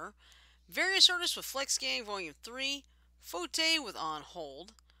Clemmer. Various artists with Flex Gang Volume 3. Fote with On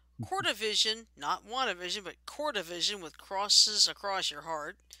Hold. Cordivision, not WandaVision, but Cordivision with Crosses Across Your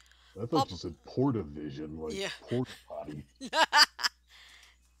Heart. I thought Pop. you said Portavision, like Yeah. porta potty.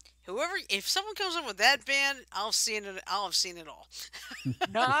 Whoever, if someone comes up with that band, I'll seen it. I'll have seen it all.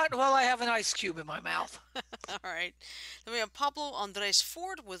 Not while I have an ice cube in my mouth. All right. Then we have Pablo Andres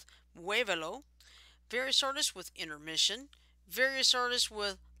Ford with Muévelo. Various artists with Intermission. Various artists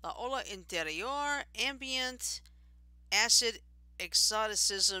with La Ola Interior, Ambient, Acid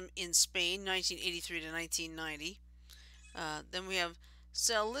Exoticism in Spain, 1983 to 1990. Then we have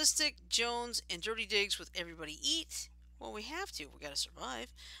Cellistic Jones and Dirty Digs with Everybody Eat. Well, we have to. We got to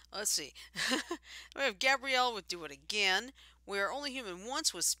survive. Let's see. We have Gabrielle with Do It Again. We Are Only Human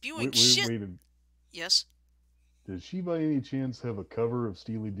Once with Spewing Shit. Wait. Yes. Does she by any chance have a cover of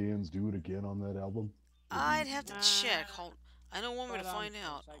Steely Dan's "Do It Again" on that album? I'd have to check. Hold. I don't want me to But, find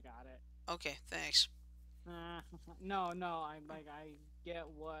out. I got it. Okay, thanks. No, I get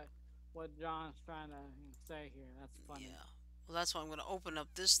what John's trying to say here. That's funny. Yeah. Well, that's why I'm going to open up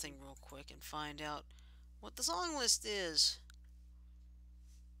this thing real quick and find out what the song list is.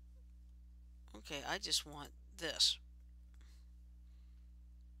 Okay, I just want this.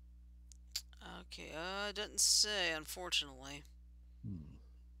 Okay, it doesn't say, unfortunately.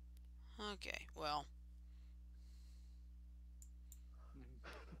 Okay, well.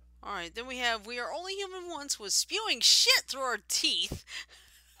 Alright, then we have We Are Only Human Once with Spewing Shit Through Our Teeth.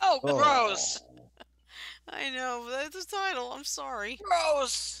 Oh, gross. I know, that's the title. I'm sorry.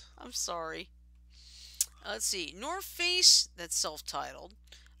 Gross. I'm sorry. Let's see. North Face, that's self-titled.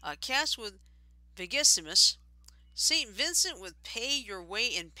 Cast with Vigesimus. St. Vincent with Pay Your Way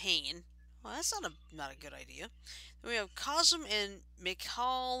in Pain. Well, that's not a good idea. Then we have Cosm and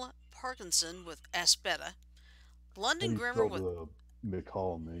Michal Parkinson with Aspetta. How do London you Grammar spell with the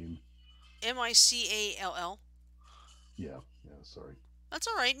McCall name? Micall. Yeah, sorry. That's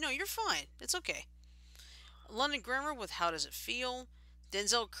alright. No, you're fine. It's okay. London Grammar with How Does It Feel?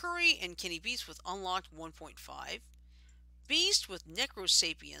 Denzel Curry and Kenny Beats with Unlocked 1.5. Beast with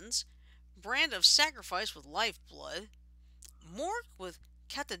Necrosapiens. Brand of Sacrifice with Lifeblood. Mork with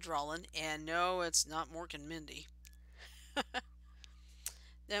Cathedralen. And no, it's not Mork and Mindy.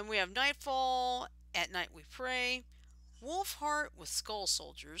 Then we have Nightfall, At Night We Pray. Wolfheart with Skull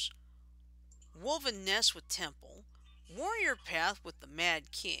Soldiers. Woven Nest with Temple. Warrior Path with the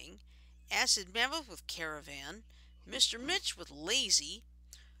Mad King. Acid Mammoth with Caravan. Mr. Mitch with Lazy.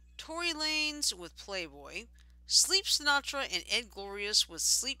 Tory Lanez with Playboy. Sleep Sinatra and Ed Glorious with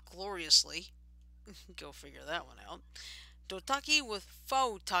Sleep Gloriously. Go figure that one out. Dotaki with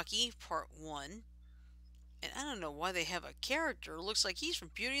Fautaki Part 1. And I don't know why they have a character. It looks like he's from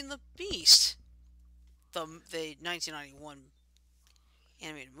Beauty and the Beast. The 1991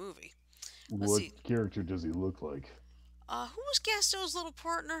 animated movie. Let's What see. character does he look like? Who was Gaston's little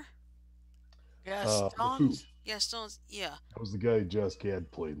partner? Yes, Who? Gaston's, yeah. That was the guy Jess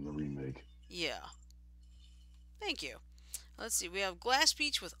Gad played in the remake. Yeah. Thank you. Let's see. We have Glass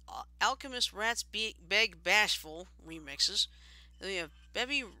Beach with Alchemist Rats Beg Bashful remixes. Then we have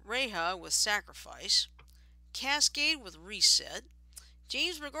Bebe Reha with Sacrifice. Cascade with Reset.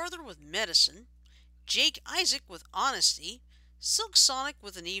 James MacArthur with Medicine. Jake Isaac with Honesty. Silk Sonic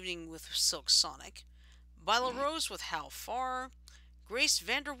with An Evening with Silk Sonic. Viola Rose with How Far. Grace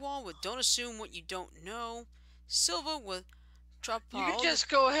Vanderwall with Don't Assume What You Don't Know. Silva with you can just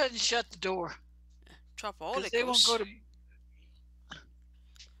go ahead and shut the door. Tropaolicos. They won't go to.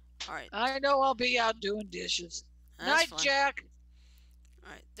 Alright. I know I'll be out doing dishes. Night, Fine. Jack.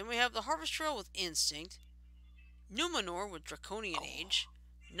 Alright. Then we have the Harvest Trail with Instinct. Numenor with Draconian Age.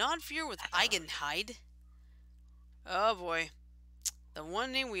 Non-Fear with Eigenheid. Oh boy. The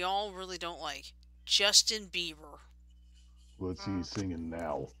one name we all really don't like. Justin Bieber. What's he singing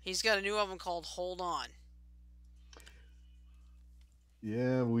now? He's got a new album called Hold On.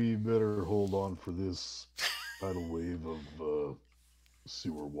 Yeah, we better hold on for this tidal wave of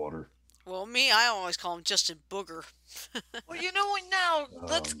sewer water. Well, I always call him Justin Booger. Well, you know what? Now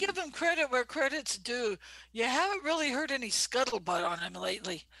let's give him credit where credit's due. You haven't really heard any scuttlebutt on him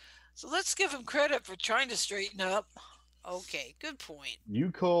lately, so let's give him credit for trying to straighten up. Okay, good point.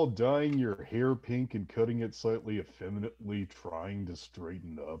 You call dyeing your hair pink and cutting it slightly effeminately trying to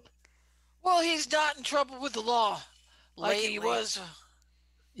straighten up? Well, he's not in trouble with the law like he Lately. was.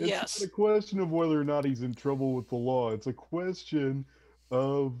 It's not a Yes. question of whether or not he's in trouble with the law. It's a question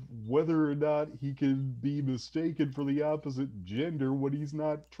of whether or not he can be mistaken for the opposite gender when he's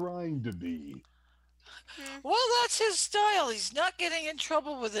not trying to be. Hmm. Well, that's his style. He's not getting in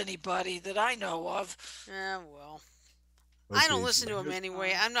trouble with anybody that I know of. Well. I don't Okay, listen to him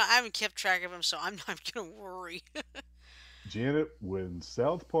anyway. I haven't kept track of him, so I'm not gonna worry. Janet, when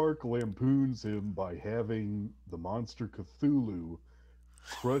South Park lampoons him by having the monster Cthulhu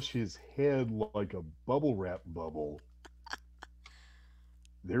crush his head like a bubble wrap bubble,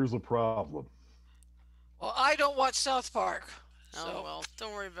 there's a problem. Well, I don't watch South Park, Oh so well,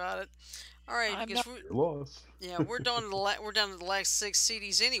 don't worry about it. All right, I'm because not. we Your loss. yeah we're down to the last six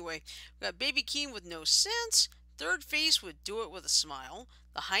CDs anyway. We got Baby Keem with No Sense, Third Face with Do It with a Smile,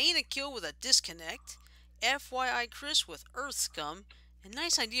 The Hyena Kill with a Disconnect, FYI Chris with Earth Scum, a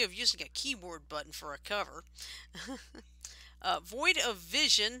nice idea of using a keyboard button for a cover. Void of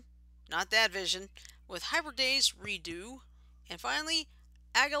Vision, not that Vision, with Hyper Days Redo, and finally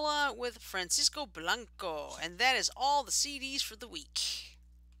Agala with Francisco Blanco, and that is all the CDs for the week.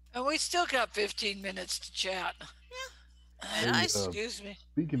 And we still got 15 minutes to chat. And Hey, Excuse me.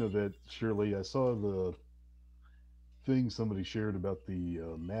 speaking of that, Shirley, I saw the thing somebody shared about the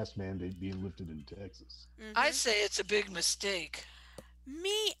mask mandate being lifted in Texas. I say it's a big mistake.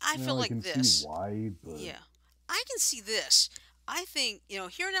 Me, I feel Now, I like can this. see why, but Yeah, I can see this. I think,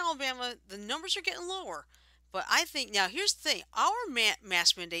 here in Alabama, the numbers are getting lower. But I think, now here's the thing our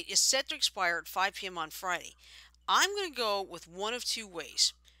mask mandate is set to expire at 5 p.m. on Friday. I'm going to go with one of two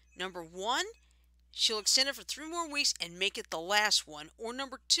ways. Number one, she'll extend it for 3 more weeks and make it the last one. Or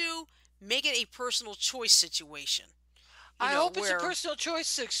number two, make it a personal choice situation. I hope it's a Where personal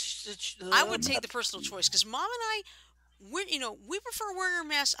choice. I would take the personal choice because Mom and I, we prefer wearing our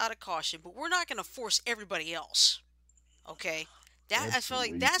masks out of caution, but we're not going to force everybody else. Okay, I that's the feel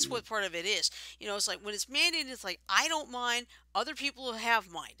like way that's to. what part of it is. It's like when it's mandated, it's like I don't mind. Other people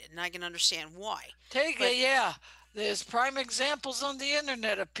have minded, and I can understand why. Take But it, yeah. There's prime examples on the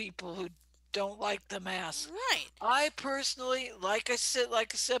internet of people who don't like the mask. right, I personally, like I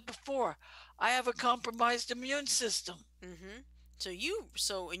said before, I have a compromised immune system. mm-hmm.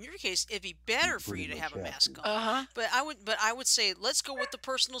 So in your case, it'd be You better for pretty you to much have a have mask to. on. Uh-huh. But I would say let's go with the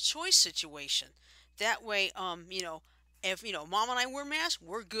personal choice situation. That way, if Mom and I wear masks,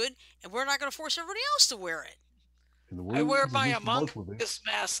 we're good, and we're not going to force everybody else to wear it. In the I wear words of my Mr. Among Markovich, Us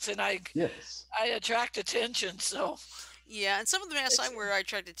masks and I yes. I attract attention, so Yeah, and some of the masks I it's wear, I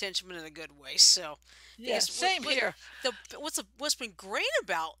attract attention, but in a good way. So, yeah, because same here. what's been great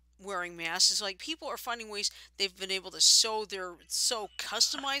about wearing masks is like people are finding ways they've been able to sew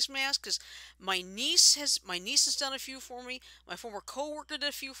customized masks. Because my niece has done a few for me. My former coworker did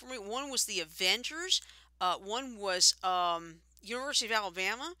a few for me. One was the Avengers. One was University of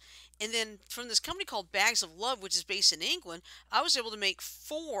Alabama, and then from this company called Bags of Love, which is based in England, I was able to make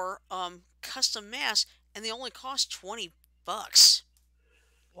four custom masks, and they only cost $20.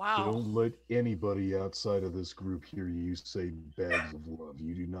 Wow. Don't let anybody outside of this group hear you say bags of love.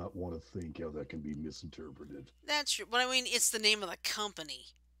 You do not want to think how that can be misinterpreted. That's true, but I mean it's the name of the company.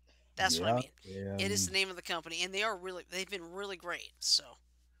 That's what I Yeah, mean. It is and the name of the company, and they've been really great. So,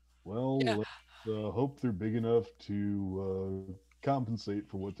 well, Yeah. let's hope they're big enough to compensate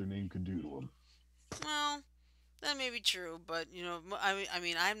for what their name could do to them. well, that may be true, but I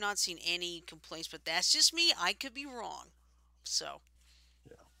mean, I have not seen any complaints, but that's just me. I could be wrong. So,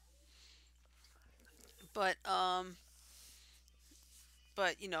 Yeah. but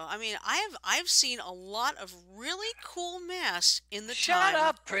I mean, I've seen a lot of really cool masks in the Shut time.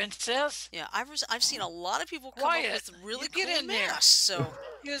 up, princess. Yeah, I've seen a lot of people come up Quiet. with really You get cool in there. masks. So,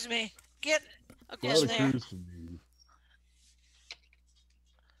 Excuse me. Get okay, Well, in that there. occurs to me.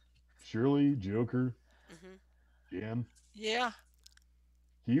 Shirley, Joker, hmm Jan, Yeah.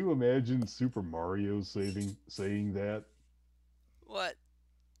 can you imagine Super Mario saying that? what?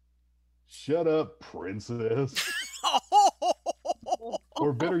 Shut up, princess.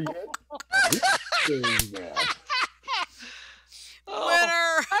 Or better yet, Link saying that. Oh,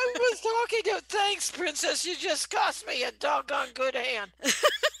 Winner! I was talking to. Thanks, princess. You just cost me a doggone good hand.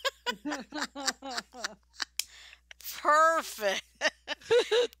 Perfect.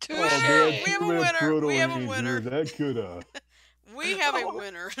 Touche. Oh man, We have a Superman winner. Proto We have a ain't winner. here. That could We have a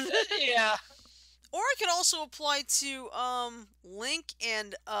winner. Yeah. Or it could also apply to Link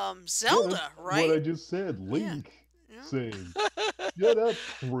and yeah, Zelda, that's right? what I just said. Link Yeah. saying, "Shut up,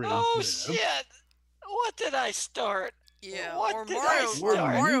 Oh princess." shit! What did I start? Yeah, What or did I Mario, It or wasn't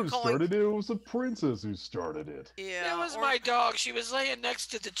start? Mario you who calling. started it, it was the princess who started it. It Yeah, was my dog. She was laying next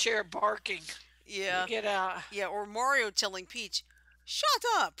to the chair barking to yeah, get out. yeah, or Mario telling Peach, "Shut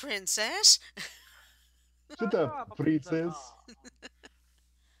up, princess." Shut Shut up, up, princess.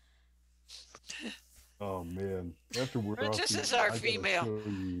 Oh man. After we're off Princess the is air, our I gotta female. show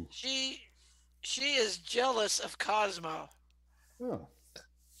you. She she is jealous of Cosmo. Oh,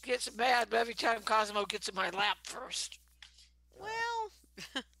 Gets mad every time Cosmo gets in my lap first. Well,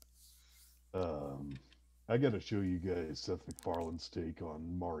 um, I gotta show you guys Seth MacFarlane's take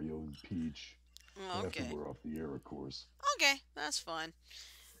on Mario and Peach after okay, we're off the air, of course. okay, that's fine.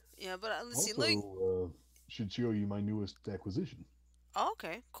 Yeah, but let's see. Also, should show you my newest acquisition.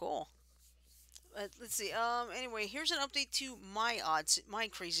 Okay, cool. Let's see. Anyway, here's an update to my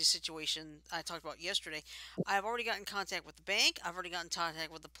crazy situation I talked about yesterday. I've already got in contact with the bank. I've already got in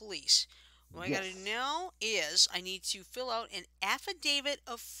contact with the police. What I got to do Yes. now is I need to fill out an affidavit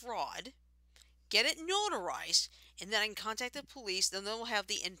of fraud, get it notarized, and then I can contact the police. Then they'll have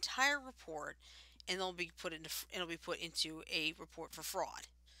the entire report, and it'll be put into a report for fraud.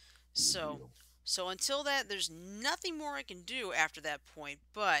 Good So, deal. so until that, there's nothing more I can do after that point.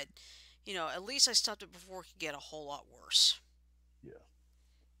 But at least I stopped it before it could get a whole lot worse. Yeah.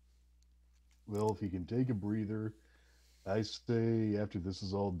 Well, if you can take a breather, I say after this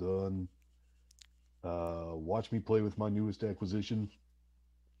is all done, watch me play with my newest acquisition.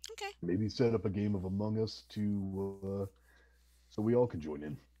 Okay. Maybe set up a game of Among Us to so we all can join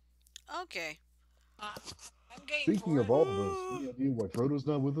in. Okay. Uh, I'm game Speaking for of it. all of us, any idea why Frodo's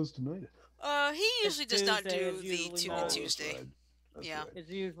not with us tonight? He usually does not Tuesday do is the usually the not. That's Tuesday. right. That's Yeah. right. It's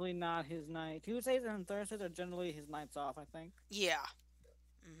usually not his night. Tuesdays and Thursdays are generally his nights off, I think. Yeah.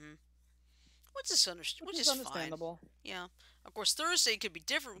 Mhm. Which Which is is fine. understandable. Yeah. Of course, Thursday could be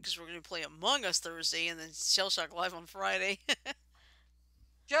different because we're going to play Among Us Thursday and then Shell Shock Live on Friday.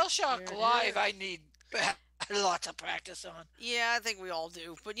 Shell Shock Here, Live, here. I need lots of practice on. Yeah, I think we all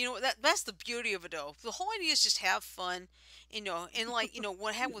do. But that's the beauty of it though. The whole idea is just have fun, and like,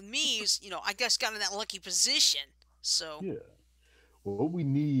 what happened with me is, I guess got in that lucky position. So, Yeah. Well, what we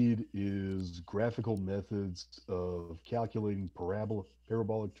need is graphical methods of calculating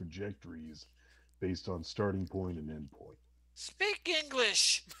parabolic trajectories based on starting point and end point. Speak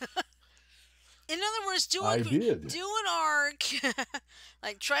English. in other words, I did. do an arc,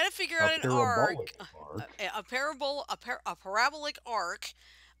 like try to figure A out an arc, parabolic arc. a parabolic arc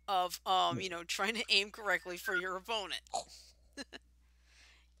of trying to aim correctly for your opponent.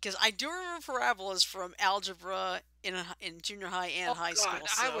 Because I do remember parabolas from algebra in junior high and Oh high God, school.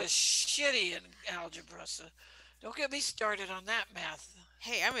 I So was shitty in algebra, so don't get me started on that math.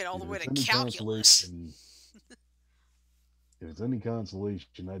 hey, I made all the If way it's to any calculus. consolation, if it's any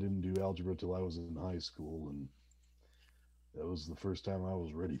consolation, I didn't do algebra till I was in high school, and that was the first time I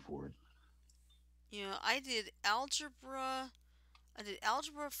was ready for it. I did algebra. I did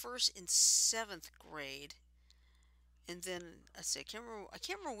algebra first in seventh grade, and then let's see, I can't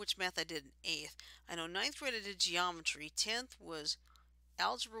remember which math I did in eighth. I know ninth grade I did geometry. 10th was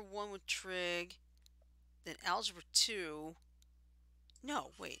algebra one with trig, then algebra two.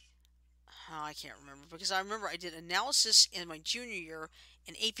 No, wait. Oh, I can't remember because I remember I did analysis in my junior year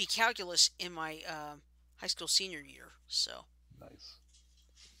and AP calculus in my high school senior year. So Nice.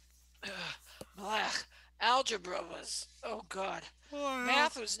 Blah. Algebra was, oh God.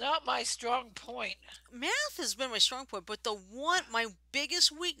 Math was not my strong point. math has been my strong point, but my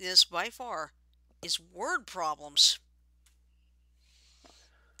biggest weakness by far is word problems.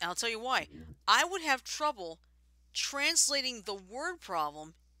 And I'll tell you why. I would have trouble translating the word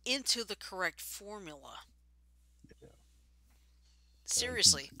problem into the correct formula. Yeah.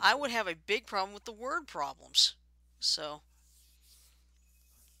 Seriously, I would have a big problem with the word problems. So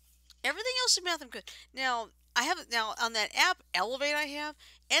everything else in math I'm good. Now I have now on that app Elevate I have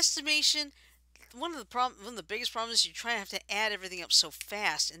estimation. One of the biggest problems is you try to have to add everything up so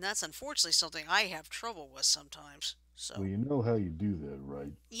fast, and that's unfortunately something I have trouble with sometimes. So Well, you know how you do that,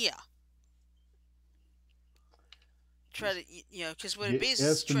 right? yeah, try Just to because what it you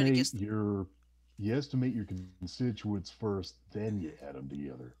basically is trying to estimate get you estimate your constituents first, then you add them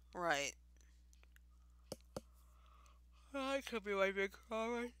together. right. That could be my big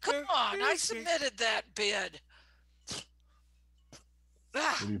problem. Come on, I submitted that bid.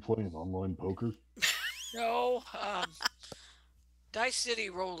 Ah, What are you playing? Online poker? no, Dice City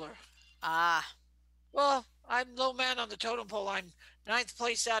Roller. Ah, Well, I'm low man on the totem pole. I'm ninth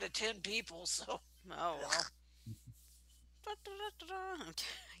place out of 10 people, so oh well. I'm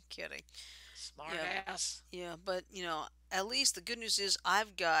kidding. smart Yeah. ass. Yeah, but at least the good news is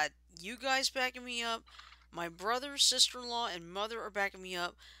I've got you guys backing me up. My brother, sister-in-law, and mother are backing me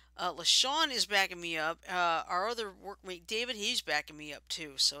up. LaShawn is backing me up. Our other workmate David, he's backing me up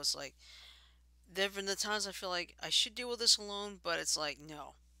too. So it's like there have been the times I feel like I should deal with this alone, but it's like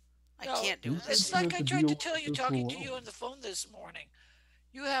no, I No, can't do You're this it's not alone. like meant I to tried deal to with tell you this talking to you on alone. the phone this morning.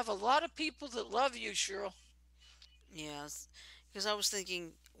 You have a lot of people that love you, Cheryl. Yeah, because I was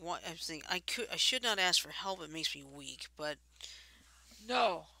thinking, what I was thinking, I should not ask for help. It makes me weak, but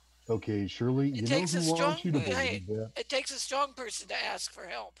No, Okay, Shirley, it you know takes who a wants strong. you to Hey, believe that? it takes a strong person to ask for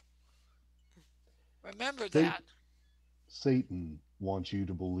help. Remember Sa- that. Satan wants you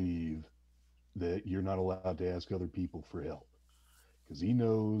to believe that you're not allowed to ask other people for help. Because he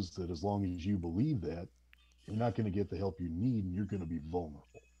knows that as long as you believe that, you're not going to get the help you need and you're going to be vulnerable.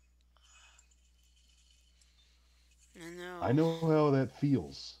 I I know. know how that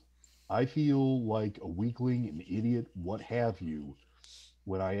feels. I feel like a weakling, an idiot, what have you,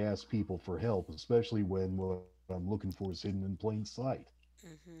 when I ask people for help, especially when what I'm looking for is hidden in plain sight.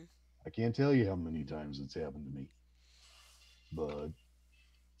 Hmm. I can't tell you how many times it's happened to me, but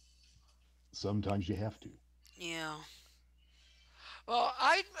sometimes you have to. Yeah. Well,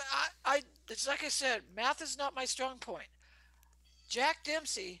 it's like I said, math is not my strong point. Jack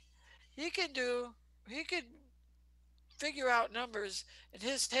Dempsey, he can do, he could figure out numbers in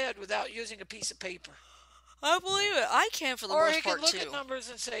his head without using a piece of paper. I believe it. I can for the Or most he can part look at too. numbers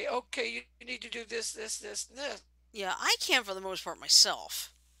and say, okay, you need to do this, this, this, and this. Yeah, I can for the most part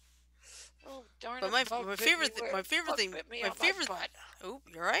myself. Oh, darn But it, bug my bit me favorite where, my favorite bug thing bit me my on my favorite. butt. Oh,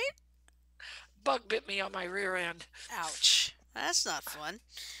 you're right. Bug bit me on my rear end. Ouch. That's not fun.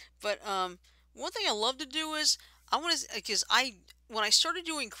 But one thing I love to do is I want to because I when I started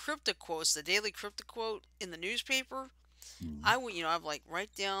doing crypto quotes, the daily crypto quote in the newspaper, Mm. I would I'd like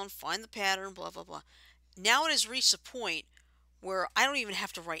write down, find the pattern, blah blah blah. Now it has reached a point where I don't even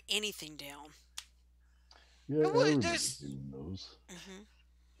have to write anything down. Yeah, I remember There's doing those. Hmm.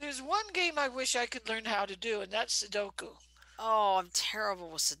 there's one game I wish I could learn how to do, and that's Sudoku. Oh, I'm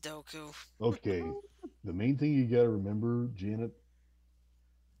terrible with Sudoku. Okay, the main thing you got to remember, Janet,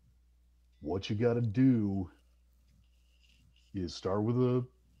 what you got to do is start with a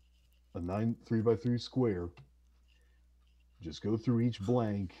 3 by 3 square. Just go through each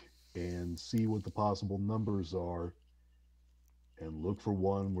blank and see what the possible numbers are and look for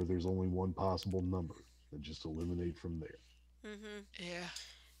one where there's only one possible number and just eliminate from there. Hmm. Yeah.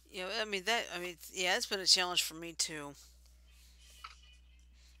 Yeah, yeah, it's been a challenge for me too.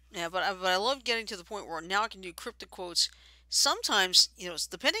 Yeah, but I love getting to the point where now I can do cryptic quotes. Sometimes,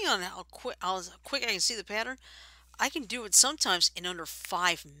 depending on how quick I can see the pattern, I can do it sometimes in under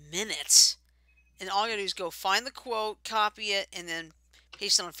 5 minutes. And all I gotta do is go find the quote, copy it, and then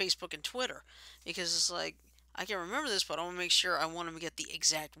paste it on Facebook and Twitter. Because it's like I can remember this, but I want to make sure I want to get the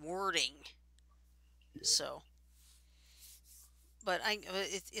exact wording. Yeah. So,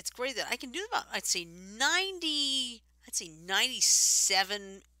 it's great that I can do about I'd say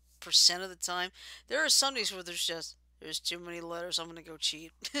 97% of the time. There are some days where there's too many letters. I'm gonna go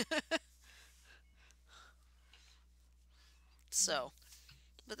cheat. So,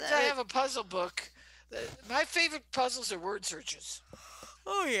 but Since I have a puzzle book, my favorite puzzles are word searches.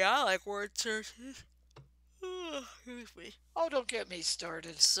 oh yeah, I like word searches. Excuse me. Oh, don't get me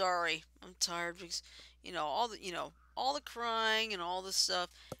started. Sorry, I'm tired because all the crying and all this stuff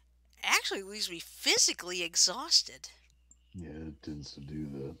actually leaves me physically exhausted. Yeah, it tends to do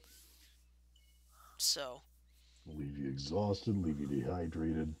that. So, Leave you exhausted, leave you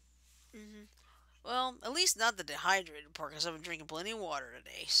dehydrated. hmm well, at least not the dehydrated part because I've been drinking plenty of water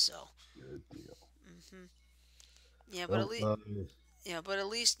today. So, Good deal. hmm yeah, but at Well, least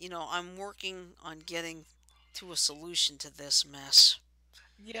I'm working on getting to a solution to this mess.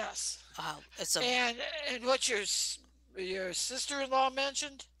 Yes. It's a And and what your sister-in-law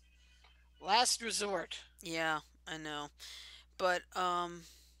mentioned? Last resort. Yeah, I know, but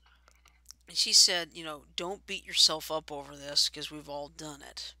she said, don't beat yourself up over this because we've all done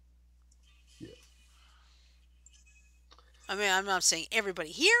it. yeah. I mean, I'm not saying everybody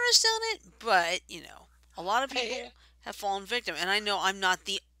here has done it, but a lot of Hey, people have fallen victim, and I know I'm not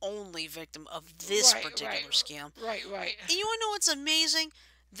the only victim of this right, right, particular scam. right. And you want to know what's amazing?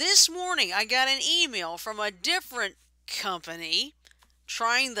 This morning I got an email from a different company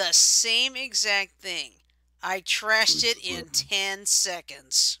trying the same exact thing. I trashed it in 10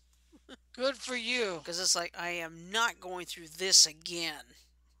 seconds. Good for you. Because it's like, I am not going through this again.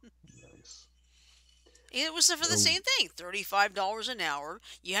 Nice. It was for the Well, same thing, $35 an hour.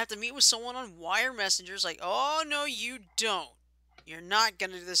 You have to meet with someone on wire messengers, like, oh, no, you don't. You're not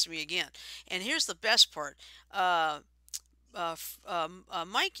going to do this to me again. And here's the best part.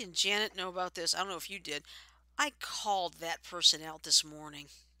 Mike and Janet know about this. I don't know if you did. I called that person out this morning.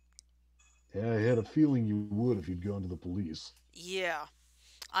 Yeah, I had a feeling you would if you'd gone to the police. Yeah,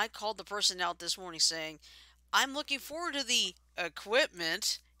 I called the person out this morning saying, I'm looking forward to the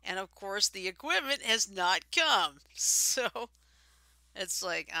equipment. And of course, the equipment has not come. So it's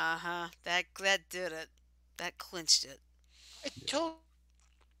like, that did it. That clinched it. I Yeah. told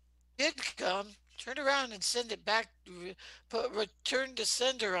did come, turn around and send it back. Put return to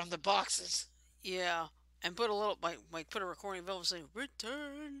sender on the boxes. Yeah. And put a little, like put a recording of Elvis saying,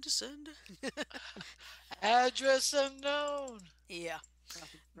 Return to sender. Address unknown. Yeah.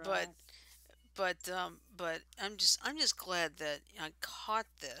 Graphic But track. but I'm just glad that I caught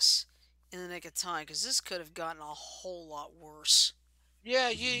this in the nick of time because this could have gotten a whole lot worse. Yeah,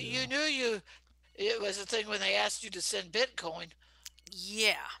 you Yeah. knew you. It was a thing when they asked you to send Bitcoin.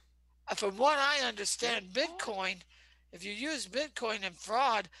 Yeah, From what I understand, Bitcoin, if you use Bitcoin in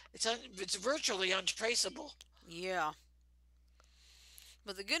fraud, it's virtually untraceable. yeah.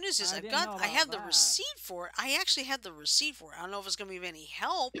 But the good news is I didn't know I about have the that. receipt for it. I actually had the receipt for it. I don't know if it's going to be of any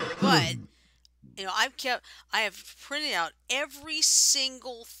help, but I have printed out every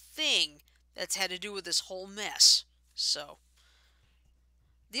single thing that's had to do with this whole mess. So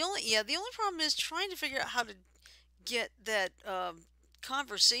the only problem is trying to figure out how to get that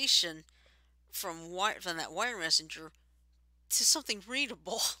conversation from that wire messenger to something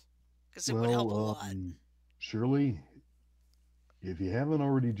readable because it would help a Well, lot. Shirley, if you haven't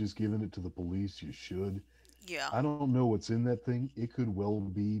already just given it to the police, you should. Yeah, I don't know what's in that thing. It could well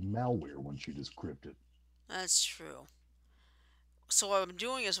be malware once you decrypt it. that's true. So what I'm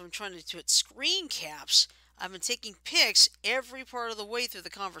doing is I'm trying to do it screen caps. I've been taking pics every part of the way through the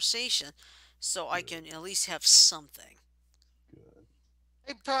conversation so I Good, can at least have something. good.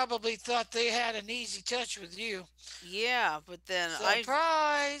 They probably thought they had an easy touch with you. Yeah, but then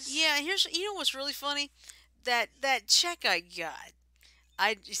Surprise! here's what's really funny? That check I got.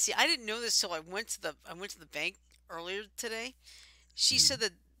 I see I didn't know this till I went to the bank earlier today. She Hmm. said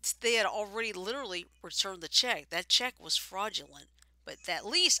that they had already literally returned the check. That check was fraudulent. But at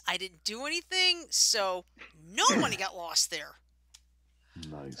least I didn't do anything, so no money got lost there.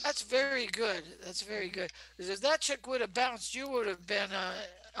 That's Nice. very good. That's very Hmm. good. Because if that chick would have bounced, you would have been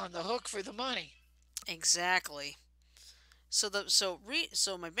on the hook for the money. Exactly. So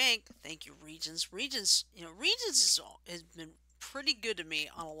my bank, thank you Regions, Regions has been pretty good to me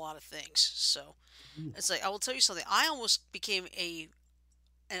on a lot of things. So Yeah. it's like I will tell you something. I almost became a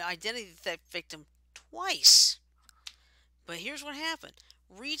an identity theft victim twice. But here's what happened.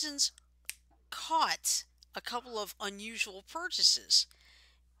 Regions caught a couple of unusual purchases.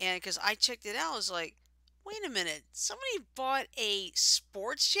 And because I checked it out, I was like, wait a minute, somebody bought a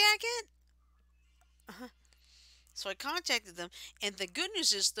sports jacket? So I contacted them, and the good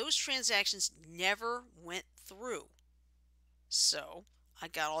news is those transactions never went through. So I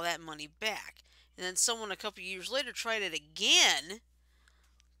got all that money back. And then someone a couple years later tried it again,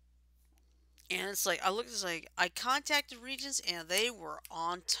 and it's like it's like I contacted Regions, and they were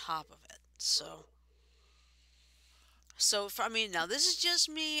on top of it. I mean, now this is just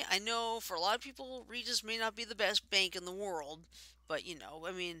me. I know for a lot of people, Regions may not be the best bank in the world, but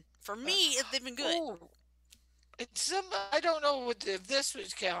I mean, for Uh, me, they've been good. oh, it's some. I don't know if this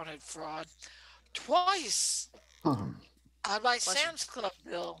was counted fraud. Twice on my Bless you. Sam's Club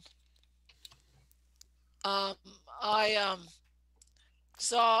bill, um, I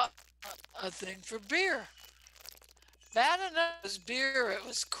saw a thing for beer. Bad enough it was beer. It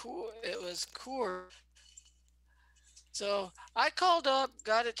was cool. It was Coors. So I called up,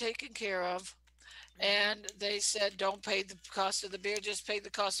 got it taken care of, Hmm. and they said, "Don't pay the cost of the beer. Just pay the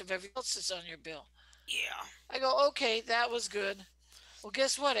cost of everything else that's on your bill." Yeah. I go, "Okay, that was good." Well,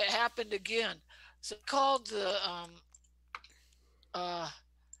 guess what? It happened again. So I called the uh,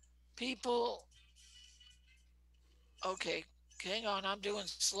 people. Okay, hang on. I'm doing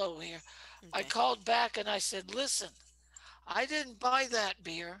slow here. I Okay. called back and I said, "Listen, I didn't buy that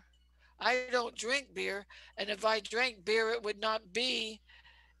beer. I don't drink beer, and if I drank beer, it would not be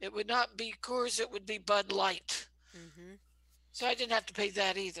Coors. It would be Bud Light. Hmm. So I didn't have to pay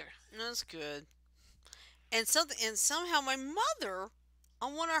that either." That's good. And somehow my mother,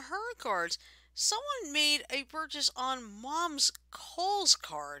 on one of her cards, someone made a purchase on mom's Kohl's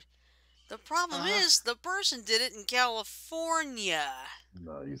card. The problem Uh huh. is the person did it in California.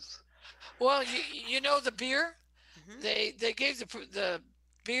 Nice. Well, you know the beer. Hmm. They gave the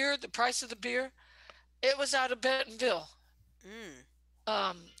beer, the price of the beer. It was out of Bentonville. Mm.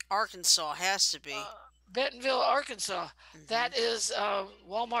 Um, Arkansas has to be. uh, Bentonville, Arkansas. Hmm. That is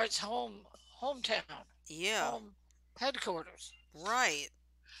Walmart's hometown. Yeah. Home. headquarters. Right.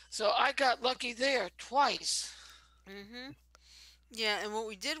 So I got lucky there twice. Mm-hmm. Yeah, and what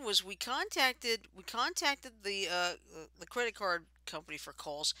we did was we contacted the credit card company for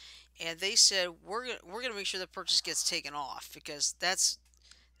calls, and they said we're gonna make sure the purchase gets taken off because that's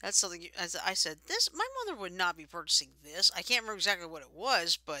something. As I said, this my mother would not be purchasing this. I can't remember exactly what it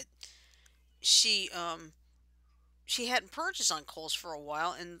was, but she um she hadn't purchased on Kohl's for a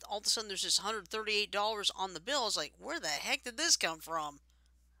while, and all of a sudden there's this $138 on the bill. I was like, where the heck did this come from?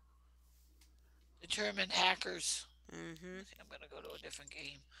 Determined hackers. Mm-hmm. I think I'm going to go to a different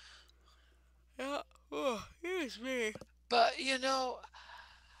game. Yeah. Oh, yes, me. But, you know,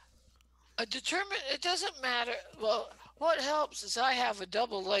 a determined, it doesn't matter. Well, what helps is I have a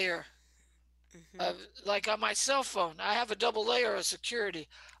double layer Mm-hmm. of, like on my cell phone, I have a double layer of security.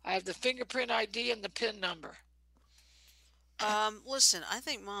 I have the fingerprint ID and the PIN number. Listen, I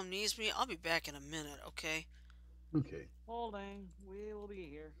think Mom needs me. I'll be back in a minute, okay? Okay. Holding. We will be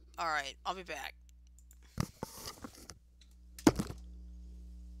here. Alright, I'll be back.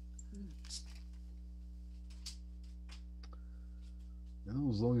 Well,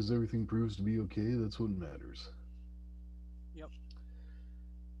 as long as everything proves to be okay, that's what matters. Yep.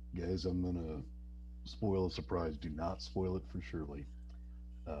 Guys, I'm gonna spoil a surprise. Do not spoil it for Shirley.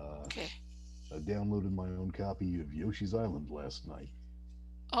 Okay. I downloaded my own copy of Yoshi's Island last night.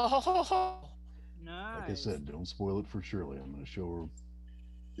 Oh, Like I Nice. said, don't spoil it for Shirley. I'm gonna show her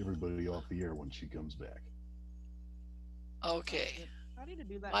everybody off the air when she comes back. okay. I need to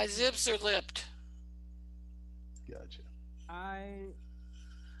do that. My too. zips are lipped. Gotcha. I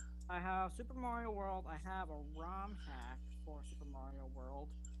I have Super Mario World. I have a ROM hack for Super Mario World.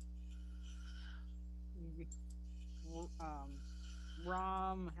 Um,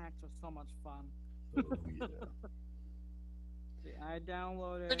 ROM hacks are so much fun. Oh yeah. I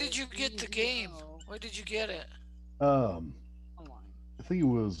downloaded. Where did you get the game? Where did you get it? Um, Online. I think it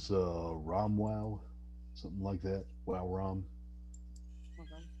was Rom Wow, something like that. Wow Rom.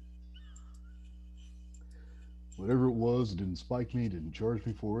 Okay. Whatever it was, it didn't spike me, didn't charge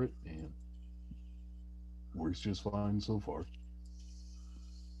me for it, and works just fine so far.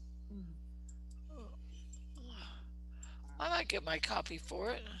 I might get my copy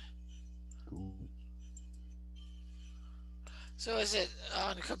for it. Cool. So is it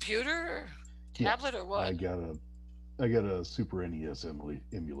on a computer or Yeah, tablet or what? I got a Super NES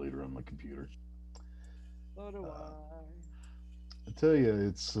emulator on my computer. So do I tell you,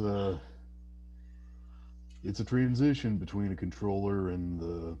 it's a transition between a controller and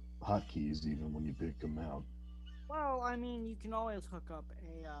the hotkeys, even when you pick them out. Well, I mean, you can always hook up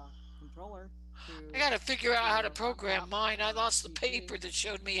a controller I to got to figure out how to your program laptop mine. I or lost the PC. paper that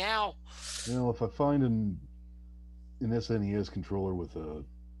showed me how. You know, if I find an SNES controller with a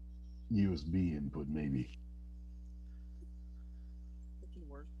USB input, maybe. It can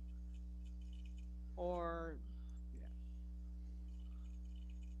work. Or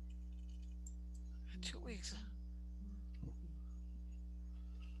 2 weeks.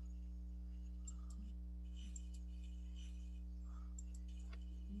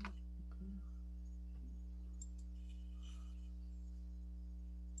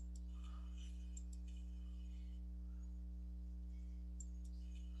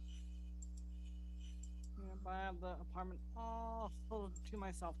 yeah, but I have the apartment all full to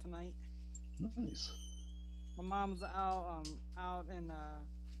myself tonight. Nice. My mom's out in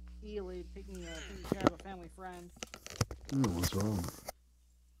Ely taking care of a family friend. Oh, what's wrong?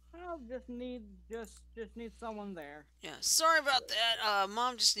 I just need someone there. Yeah, sorry about that.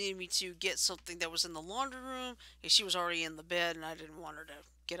 Mom just needed me to get something that was in the laundry room, and she was already in the bed, and I didn't want her to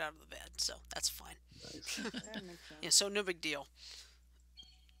get out of the bed, so that's fine. Nice. That makes sense. Yeah, so no big deal.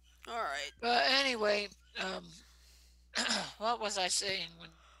 All right, But anyway, what was I saying?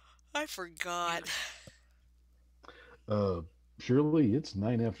 I forgot. Shirley, it's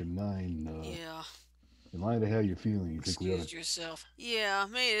 9 after 9. Yeah, In light of how you're feeling, you think we ought Excuse to? yourself. yeah,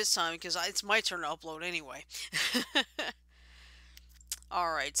 maybe it's time because it's my turn to upload anyway.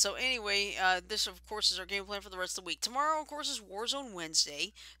 All right. So anyway, this of course is our game plan for the rest of the week. Tomorrow, of course, is Warzone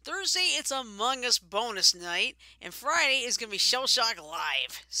Wednesday. Thursday, it's Among Us bonus night, and Friday is gonna be Shell Shock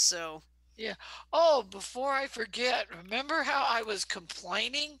Live. So Yeah. Oh, before I forget, remember how I was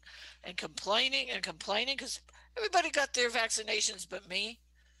complaining and complaining and complaining because everybody got their vaccinations but me?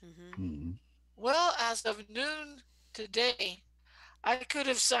 hmm Mhm. Well, as of noon today, I could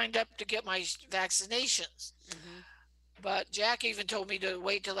have signed up to get my vaccinations, hmm but Jack even told me to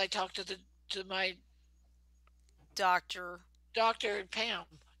wait till I talk to my Doctor, doctor Pam,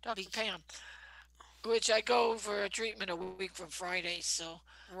 Dr. be- Pam. which I go for a treatment a week from Friday. So,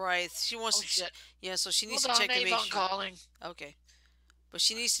 Right. She oh wants to. shit! Yeah. So she needs Hold to on, check to make Avon sure. calling. Okay. But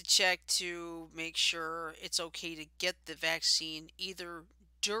she needs to check to make sure it's okay to get the vaccine either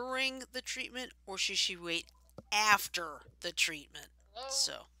during the treatment or should she wait after the treatment. Hello.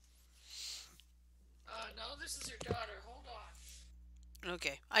 So, No, this is your daughter. Hold on.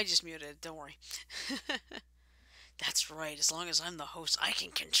 okay, I just muted it. Don't worry. That's right. As long as I'm the host, I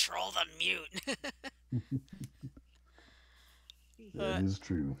can control the mute. That uh, is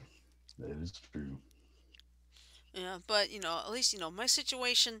true. That is true. yeah, but at least my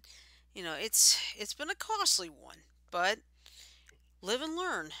situation. It's been a costly one, but live and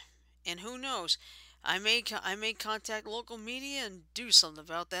learn. And who knows? I may contact local media and do something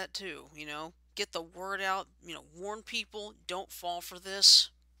about that too. Get the word out. Warn people. Don't fall for this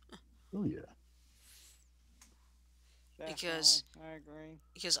Oh yeah. because Definitely, I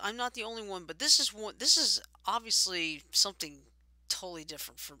agree. I'm not the only one. But this is one. This is obviously something totally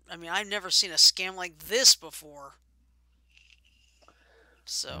different. I mean, I've never seen a scam like this before.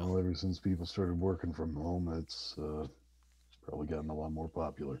 So Well, ever since people started working from home, it's probably gotten a lot more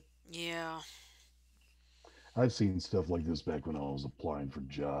popular. yeah. I've seen stuff like this back when I was applying for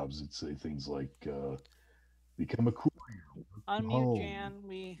jobs. It'd say things like, become a courier from Unmute home. Jan.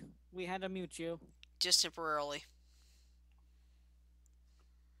 We had to mute you. Just temporarily.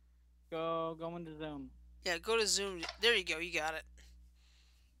 Go into Zoom. Yeah. Go to Zoom. There you go. You got it.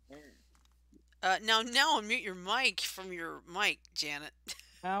 There. Now unmute your mic from your mic, Janet.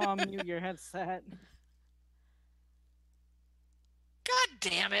 Now unmute your headset. God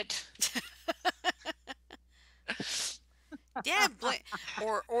damn it! Dad blame,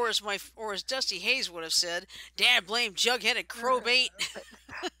 or as Dusty Hayes would have said, Dad blamed Jughead and Crowbait.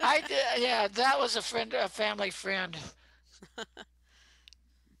 I did. Yeah, that was a family friend.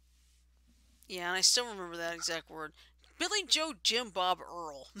 Yeah, and I still remember that exact word. Billy Joe Jim Bob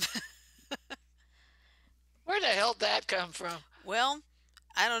Earl. Where the hell did that come from? Well,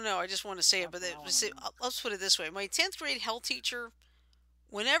 I don't know. I just want to say it, That's but what I want to know. let's put it this way: my 10th grade health teacher,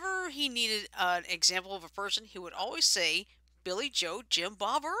 whenever he needed an example of a person, he would always say Billy Joe Jim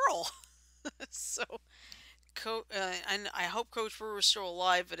Bob Earl. So and I hope Coach Brewer is still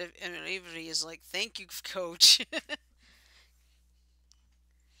alive, but even if he is, like, thank you, Coach.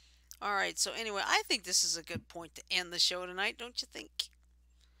 All right. So anyway, I think this is a good point to end the show tonight, don't you think?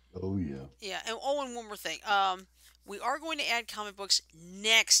 Oh yeah. Yeah. And one more thing. We are going to add comic books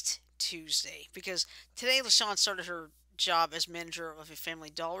next Tuesday because today LaShawn started her job as manager of a Family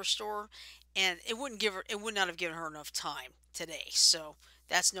Dollar store, and it would not have given her enough time today. So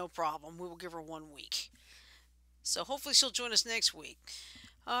that's no problem. We will give her 1 week. So hopefully she'll join us next week.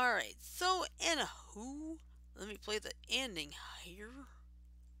 All right. So anywho, let me play the ending here.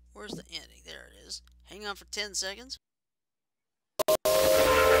 Where's the ending? There it is. Hang on for 10 seconds.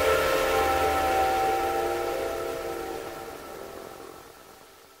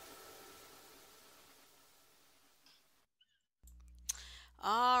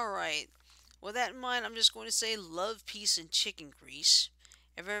 All right. With that in mind, I'm just going to say love, peace, and chicken grease.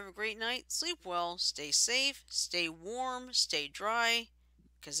 Everyone have a great night. Sleep well. Stay safe. Stay warm. Stay dry.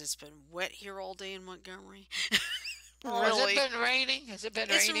 Because it's been wet here all day in Montgomery. Oh, has it Really. been raining? Has it been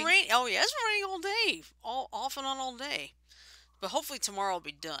It's been raining? rain. Oh yeah, it's been raining all day. All off and on all day. But hopefully tomorrow will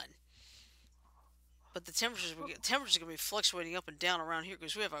be done. But the temperatures are gonna be fluctuating up and down around here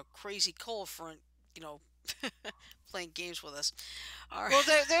because we have a crazy cold front, you know, playing games with us. All right. Well,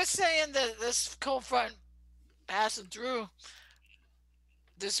 they're saying that this cold front passing through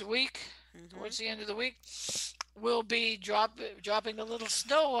this week, Mm-hmm. towards the end of the week, will be dropping a little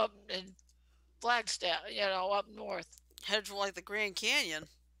snow up in Flagstaff, up north. Headed for like the Grand Canyon.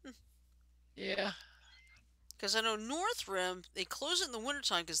 Yeah. Because I know North Rim, they close it in the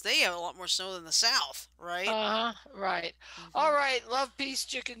wintertime because they have a lot more snow than the South, right? Right. Mm-hmm. All right. Love, peace,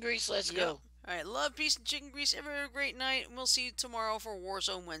 chicken grease. Let's Yep. go. All right. Love, peace, and chicken grease. Everybody have a great night. And we'll see you tomorrow for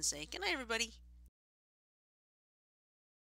Warzone Wednesday. Good night, everybody.